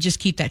important to just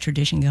keep that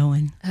tradition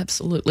going.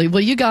 Absolutely. Well,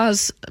 you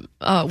guys,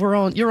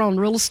 you're on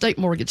Real Estate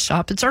Mortgage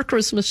Shoppe. It's our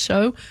Christmas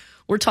show.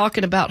 We're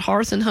talking about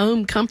hearth and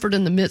home, comfort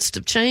in the midst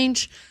of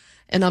change.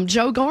 And I'm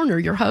Joe Garner,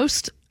 your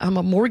host. I'm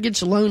a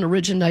mortgage loan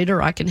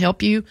originator. I can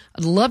help you.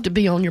 I'd love to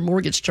be on your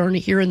mortgage journey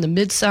here in the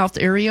Mid-South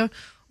area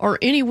or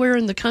anywhere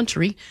in the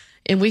country.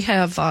 And we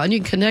have, and you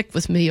can connect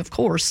with me, of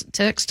course.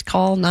 Text,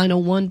 call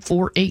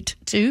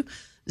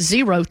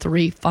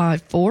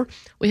 901-482-0354.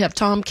 We have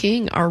Tom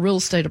King, our real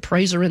estate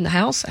appraiser, in the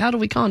house. How do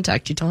we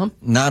contact you, Tom?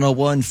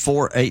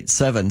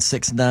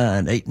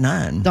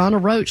 901-487-6989. Donna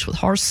Roach with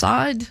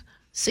Hearthside.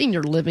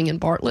 Senior Living in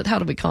Bartlett. How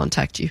do we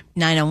contact you?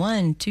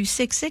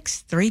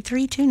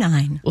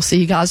 901-266-3329. We'll see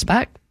you guys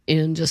back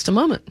in just a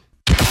moment.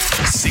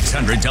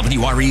 600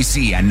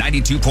 WREC and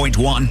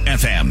 92.1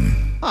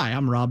 FM. Hi,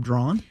 I'm Rob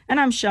Drawn. And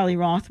I'm Shelley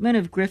Rothman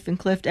of Griffin,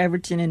 Clift,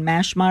 Everton, and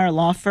Mashmeyer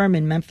Law Firm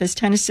in Memphis,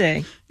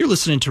 Tennessee. You're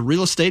listening to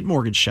Real Estate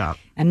Mortgage Shoppe.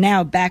 And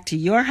now back to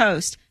your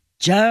host,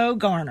 Joe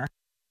Garner.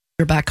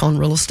 You're back on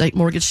Real Estate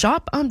Mortgage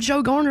Shoppe. I'm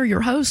Joe Garner,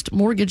 your host,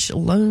 mortgage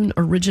loan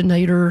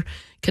originator.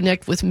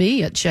 Connect with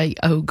me at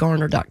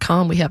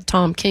jogarner.com. We have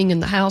Tom King in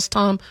the house.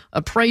 Tom,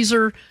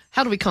 appraiser.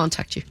 How do we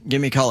contact you?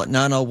 Give me a call at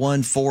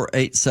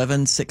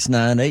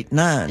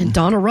 901-487-6989. And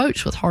Donna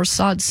Roach with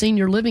Hearthside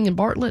Senior Living in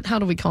Bartlett. How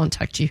do we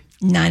contact you?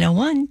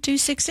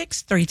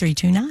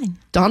 901-266-3329.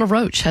 Donna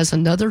Roach has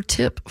another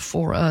tip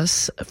for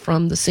us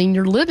from the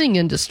senior living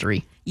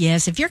industry.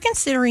 Yes, if you're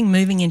considering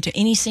moving into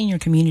any senior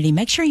community,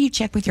 make sure you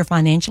check with your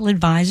financial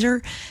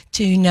advisor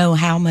to know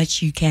how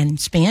much you can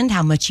spend,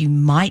 how much you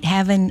might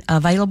have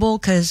available,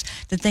 because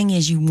the thing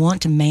is you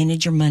want to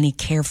manage your money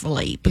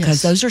carefully,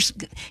 because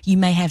you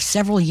may have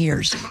several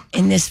years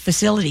in this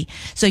facility.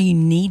 So you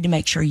need to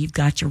make sure you've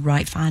got your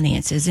right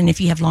finances. And if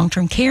you have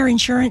long-term care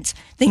insurance,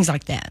 things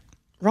like that.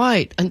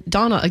 Right. And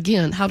Donna,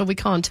 again, how do we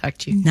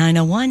contact you?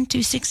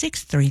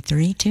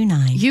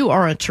 901-266-3329. You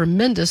are a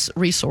tremendous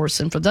resource.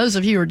 And for those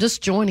of you who are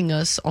just joining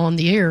us on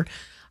the air,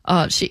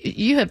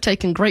 you have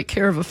taken great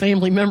care of a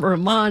family member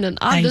of mine. And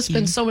I've just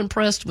been so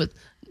impressed with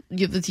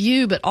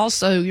you, but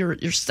also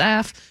your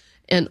staff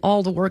and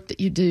all the work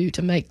that you do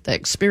to make the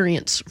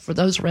experience for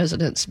those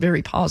residents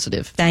very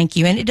positive. Thank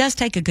you. And it does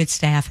take a good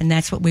staff, and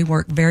that's what we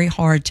work very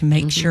hard to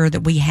make sure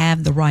that we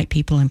have the right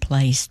people in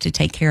place to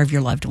take care of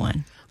your loved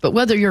one. But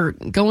whether you're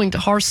going to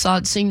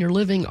Hearthside Senior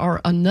Living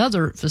or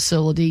another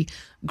facility,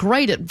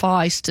 great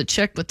advice to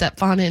check with that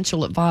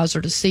financial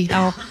advisor to see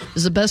how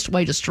is the best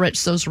way to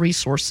stretch those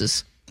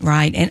resources.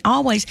 Right. And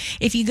always,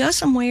 if you go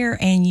somewhere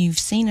and you've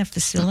seen a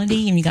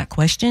facility and you got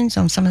questions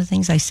on some of the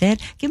things I said,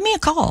 give me a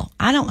call.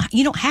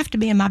 You don't have to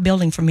be in my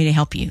building for me to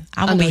help you.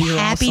 I will be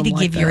happy awesome to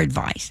give like your that.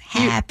 advice.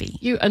 Happy.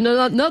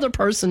 Another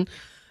person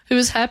who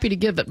is happy to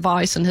give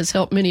advice and has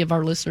helped many of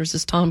our listeners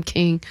is Tom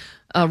King,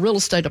 a real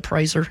estate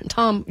appraiser.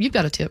 Tom, you've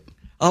got a tip.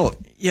 Oh,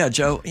 yeah,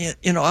 Joe.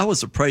 I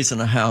was appraising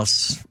a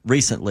house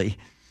recently,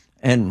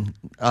 and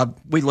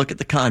we look at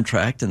the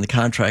contract, and the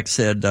contract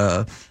said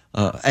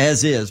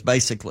as is,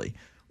 basically.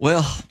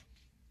 Well,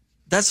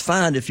 that's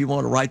fine if you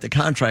want to write the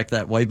contract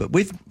that way, but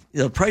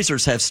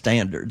appraisers have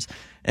standards.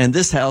 And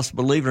this house,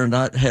 believe it or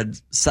not, had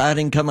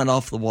siding coming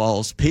off the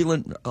walls,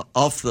 peeling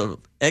off the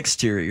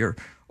exterior,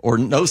 or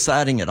no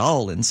siding at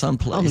all in some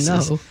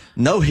places. Oh,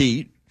 no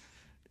heat.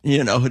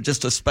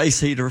 Just a space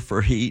heater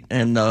for heat,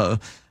 and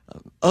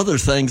other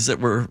things that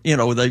were,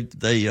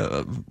 they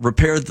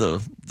repaired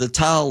the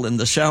tile in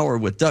the shower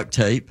with duct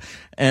tape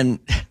and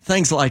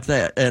things like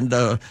that. And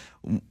the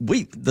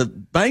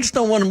banks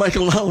don't want to make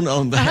a loan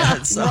on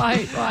that. So,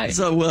 right.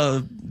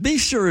 So be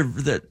sure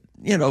that,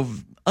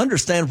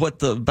 understand what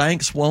the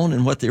banks want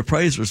and what the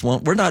appraisers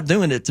want. We're not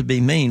doing it to be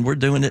mean. We're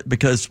doing it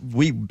because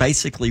we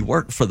basically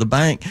work for the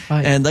bank,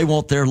 and they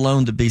want their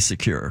loan to be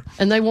secure.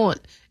 And they want,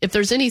 if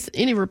there's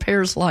any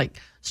repairs like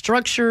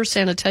structure,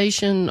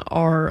 sanitation,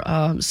 or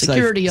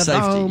security of the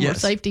home or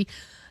safety,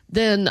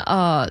 then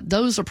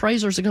those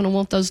appraisers are going to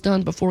want those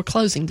done before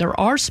closing. There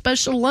are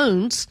special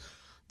loans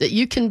that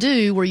you can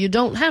do where you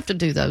don't have to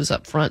do those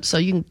up front. So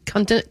you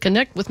can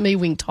connect with me.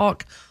 We can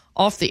talk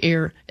off the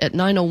air at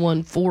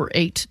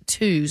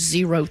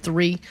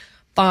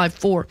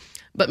 901-482-0354.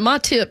 But my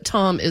tip,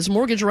 Tom, is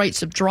mortgage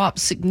rates have dropped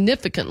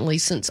significantly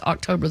since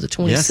October the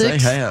 26th. Yes, they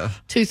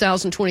have.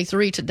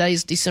 2023.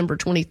 Today's December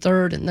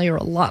 23rd, and they are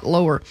a lot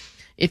lower.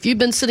 If you've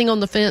been sitting on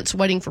the fence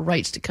waiting for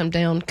rates to come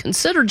down,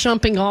 consider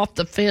jumping off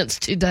the fence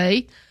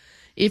today.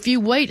 If you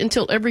wait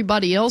until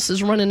everybody else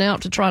is running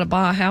out to try to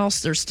buy a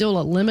house, there's still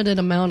a limited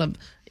amount of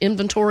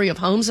inventory of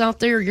homes out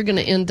there. You're going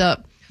to end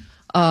up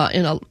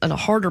in a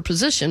harder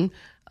position.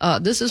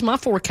 This is my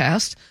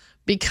forecast,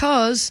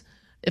 because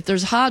if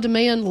there's high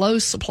demand, low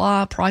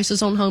supply,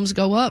 prices on homes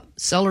go up,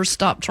 sellers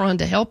stop trying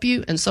to help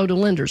you, and so do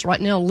lenders. Right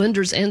now,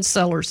 lenders and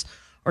sellers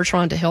are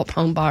trying to help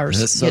home buyers.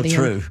 That's so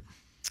true.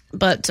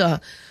 But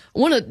I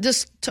want to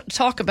just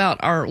talk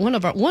about one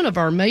of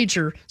our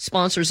major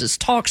sponsors is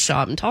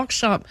TalkShop, and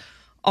TalkShop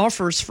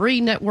offers free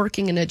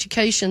networking and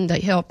education. They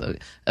help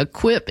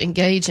equip,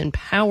 engage,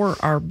 empower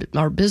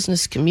our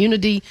business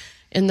community.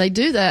 And they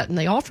do that, and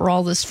they offer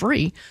all this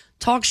free.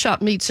 TalkShop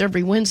meets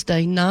every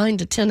Wednesday, 9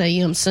 to 10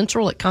 a.m.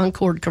 Central at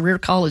Concord Career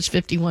College,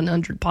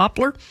 5100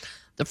 Poplar,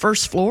 the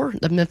first floor,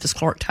 the Memphis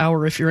Clark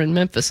Tower if you're in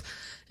Memphis.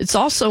 It's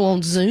also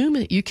on Zoom.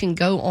 You can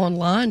go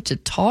online to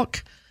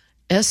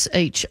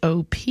SHOPPE.com,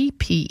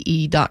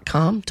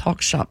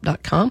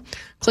 TalkShop.com.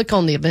 Click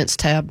on the events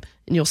tab,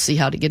 and you'll see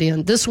how to get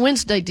in. This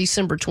Wednesday,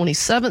 December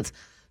 27th,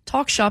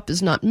 TalkShop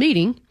is not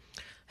meeting.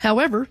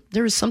 However,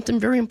 there is something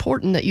very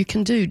important that you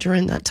can do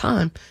during that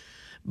time.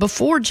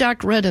 Before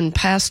Jack Redden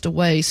passed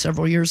away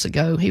several years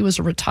ago, he was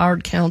a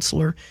retired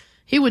counselor.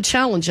 He would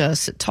challenge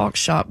us at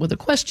TalkShop with a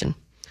question.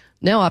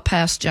 Now I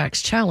pass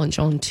Jack's challenge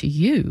on to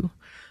you.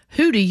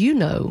 Who do you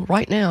know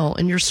right now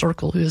in your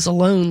circle who is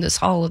alone this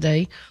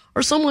holiday,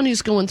 or someone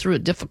who's going through a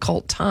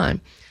difficult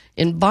time?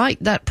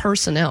 Invite that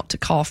person out to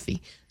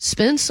coffee.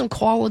 Spend some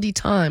quality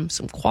time,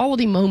 some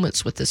quality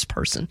moments with this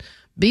person.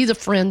 Be the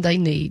friend they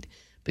need,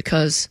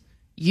 because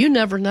you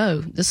never know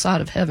this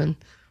side of heaven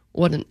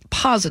what a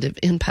positive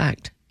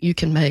impact you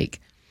can make.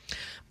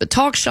 But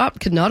Talk Shop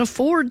could not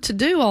afford to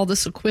do all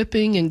this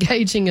equipping,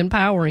 engaging,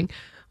 empowering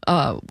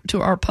to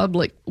our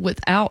public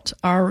without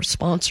our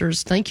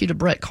sponsors. Thank you to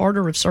Brett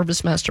Carter of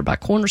Service Master by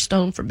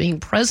Cornerstone for being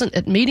present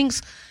at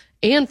meetings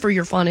and for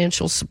your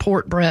financial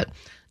support, Brett,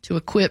 to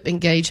equip,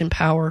 engage,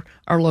 empower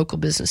our local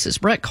businesses.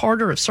 Brett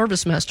Carter of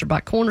Service Master by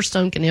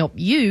Cornerstone can help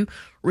you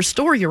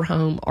restore your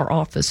home or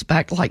office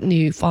back like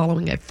new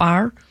following a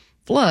fire,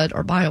 flood,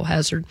 or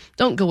biohazard.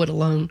 Don't go it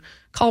alone.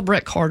 Call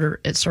Brett Carter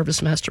at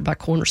Service Master by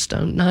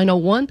Cornerstone,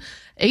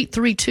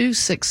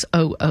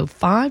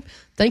 901-832-6005.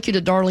 Thank you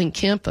to Darlene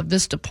Kemp of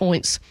Vista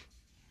Points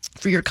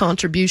for your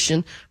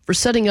contribution for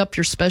setting up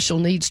your special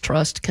needs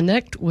trust.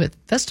 Connect with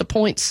Vista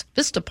Points.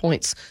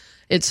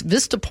 It's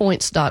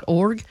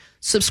vistapoints.org.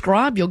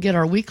 Subscribe. You'll get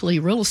our weekly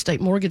Real Estate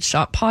Mortgage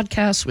Shoppe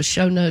podcast with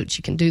show notes.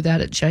 You can do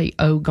that at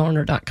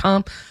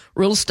jogarner.com.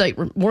 Real Estate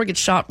Mortgage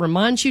Shoppe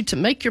reminds you to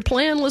make your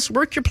plan. Let's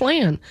work your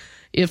plan.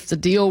 If the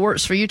deal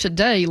works for you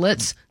today,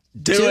 let's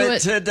do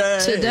it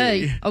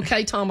today.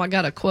 Okay, Tom, I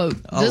got a quote.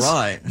 All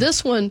right.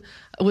 This one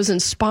was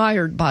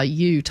inspired by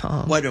you,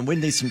 Tom. Wait a minute. We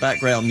need some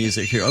background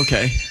music here.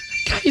 Okay.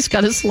 He's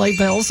got his sleigh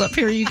bells up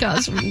here. You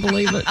guys wouldn't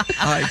believe it.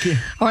 All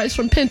right, it's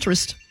from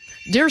Pinterest.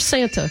 Dear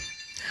Santa,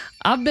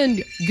 I've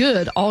been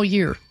good all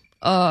year.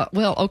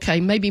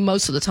 Maybe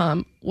most of the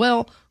time.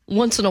 Well,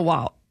 once in a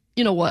while.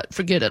 You know what?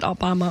 Forget it. I'll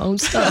buy my own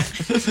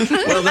stuff.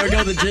 Well, there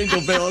go the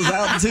jingle bells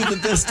out into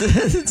the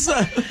distance.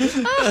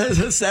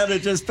 Santa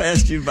just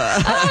passed you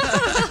by.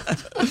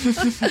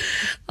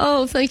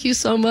 Oh, thank you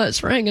so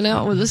much for hanging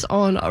out with us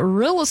on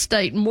Real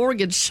Estate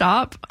Mortgage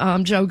Shoppe.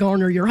 I'm Joe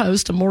Garner, your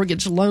host, a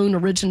mortgage loan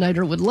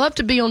originator. Would love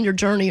to be on your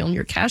journey on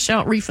your cash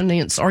out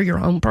refinance or your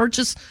home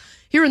purchase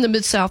here in the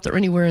Mid-South or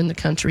anywhere in the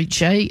country.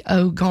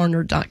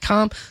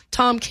 jogarner.com.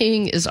 Tom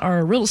King is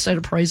our real estate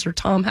appraiser.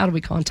 Tom, how do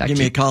we contact you?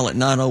 Give me a call at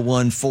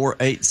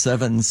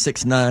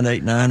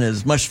 901-487-6989.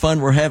 As much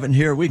fun we're having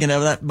here, we can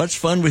have that much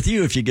fun with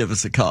you if you give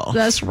us a call.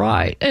 That's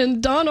right.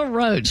 And Donna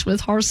Roach with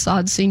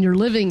Hearthside Senior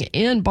Living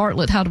in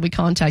Bartlett. How do we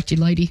contact you,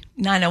 lady?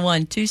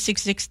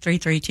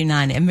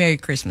 901-266-3329. And Merry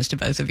Christmas to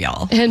both of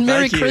y'all. And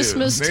Merry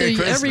Christmas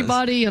to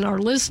everybody and our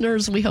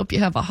listeners. We hope you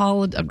have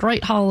a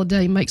great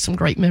holiday. Make some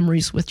great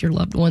memories with your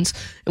loved ones.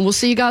 And we'll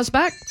see you guys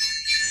back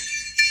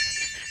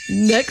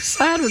next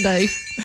Saturday.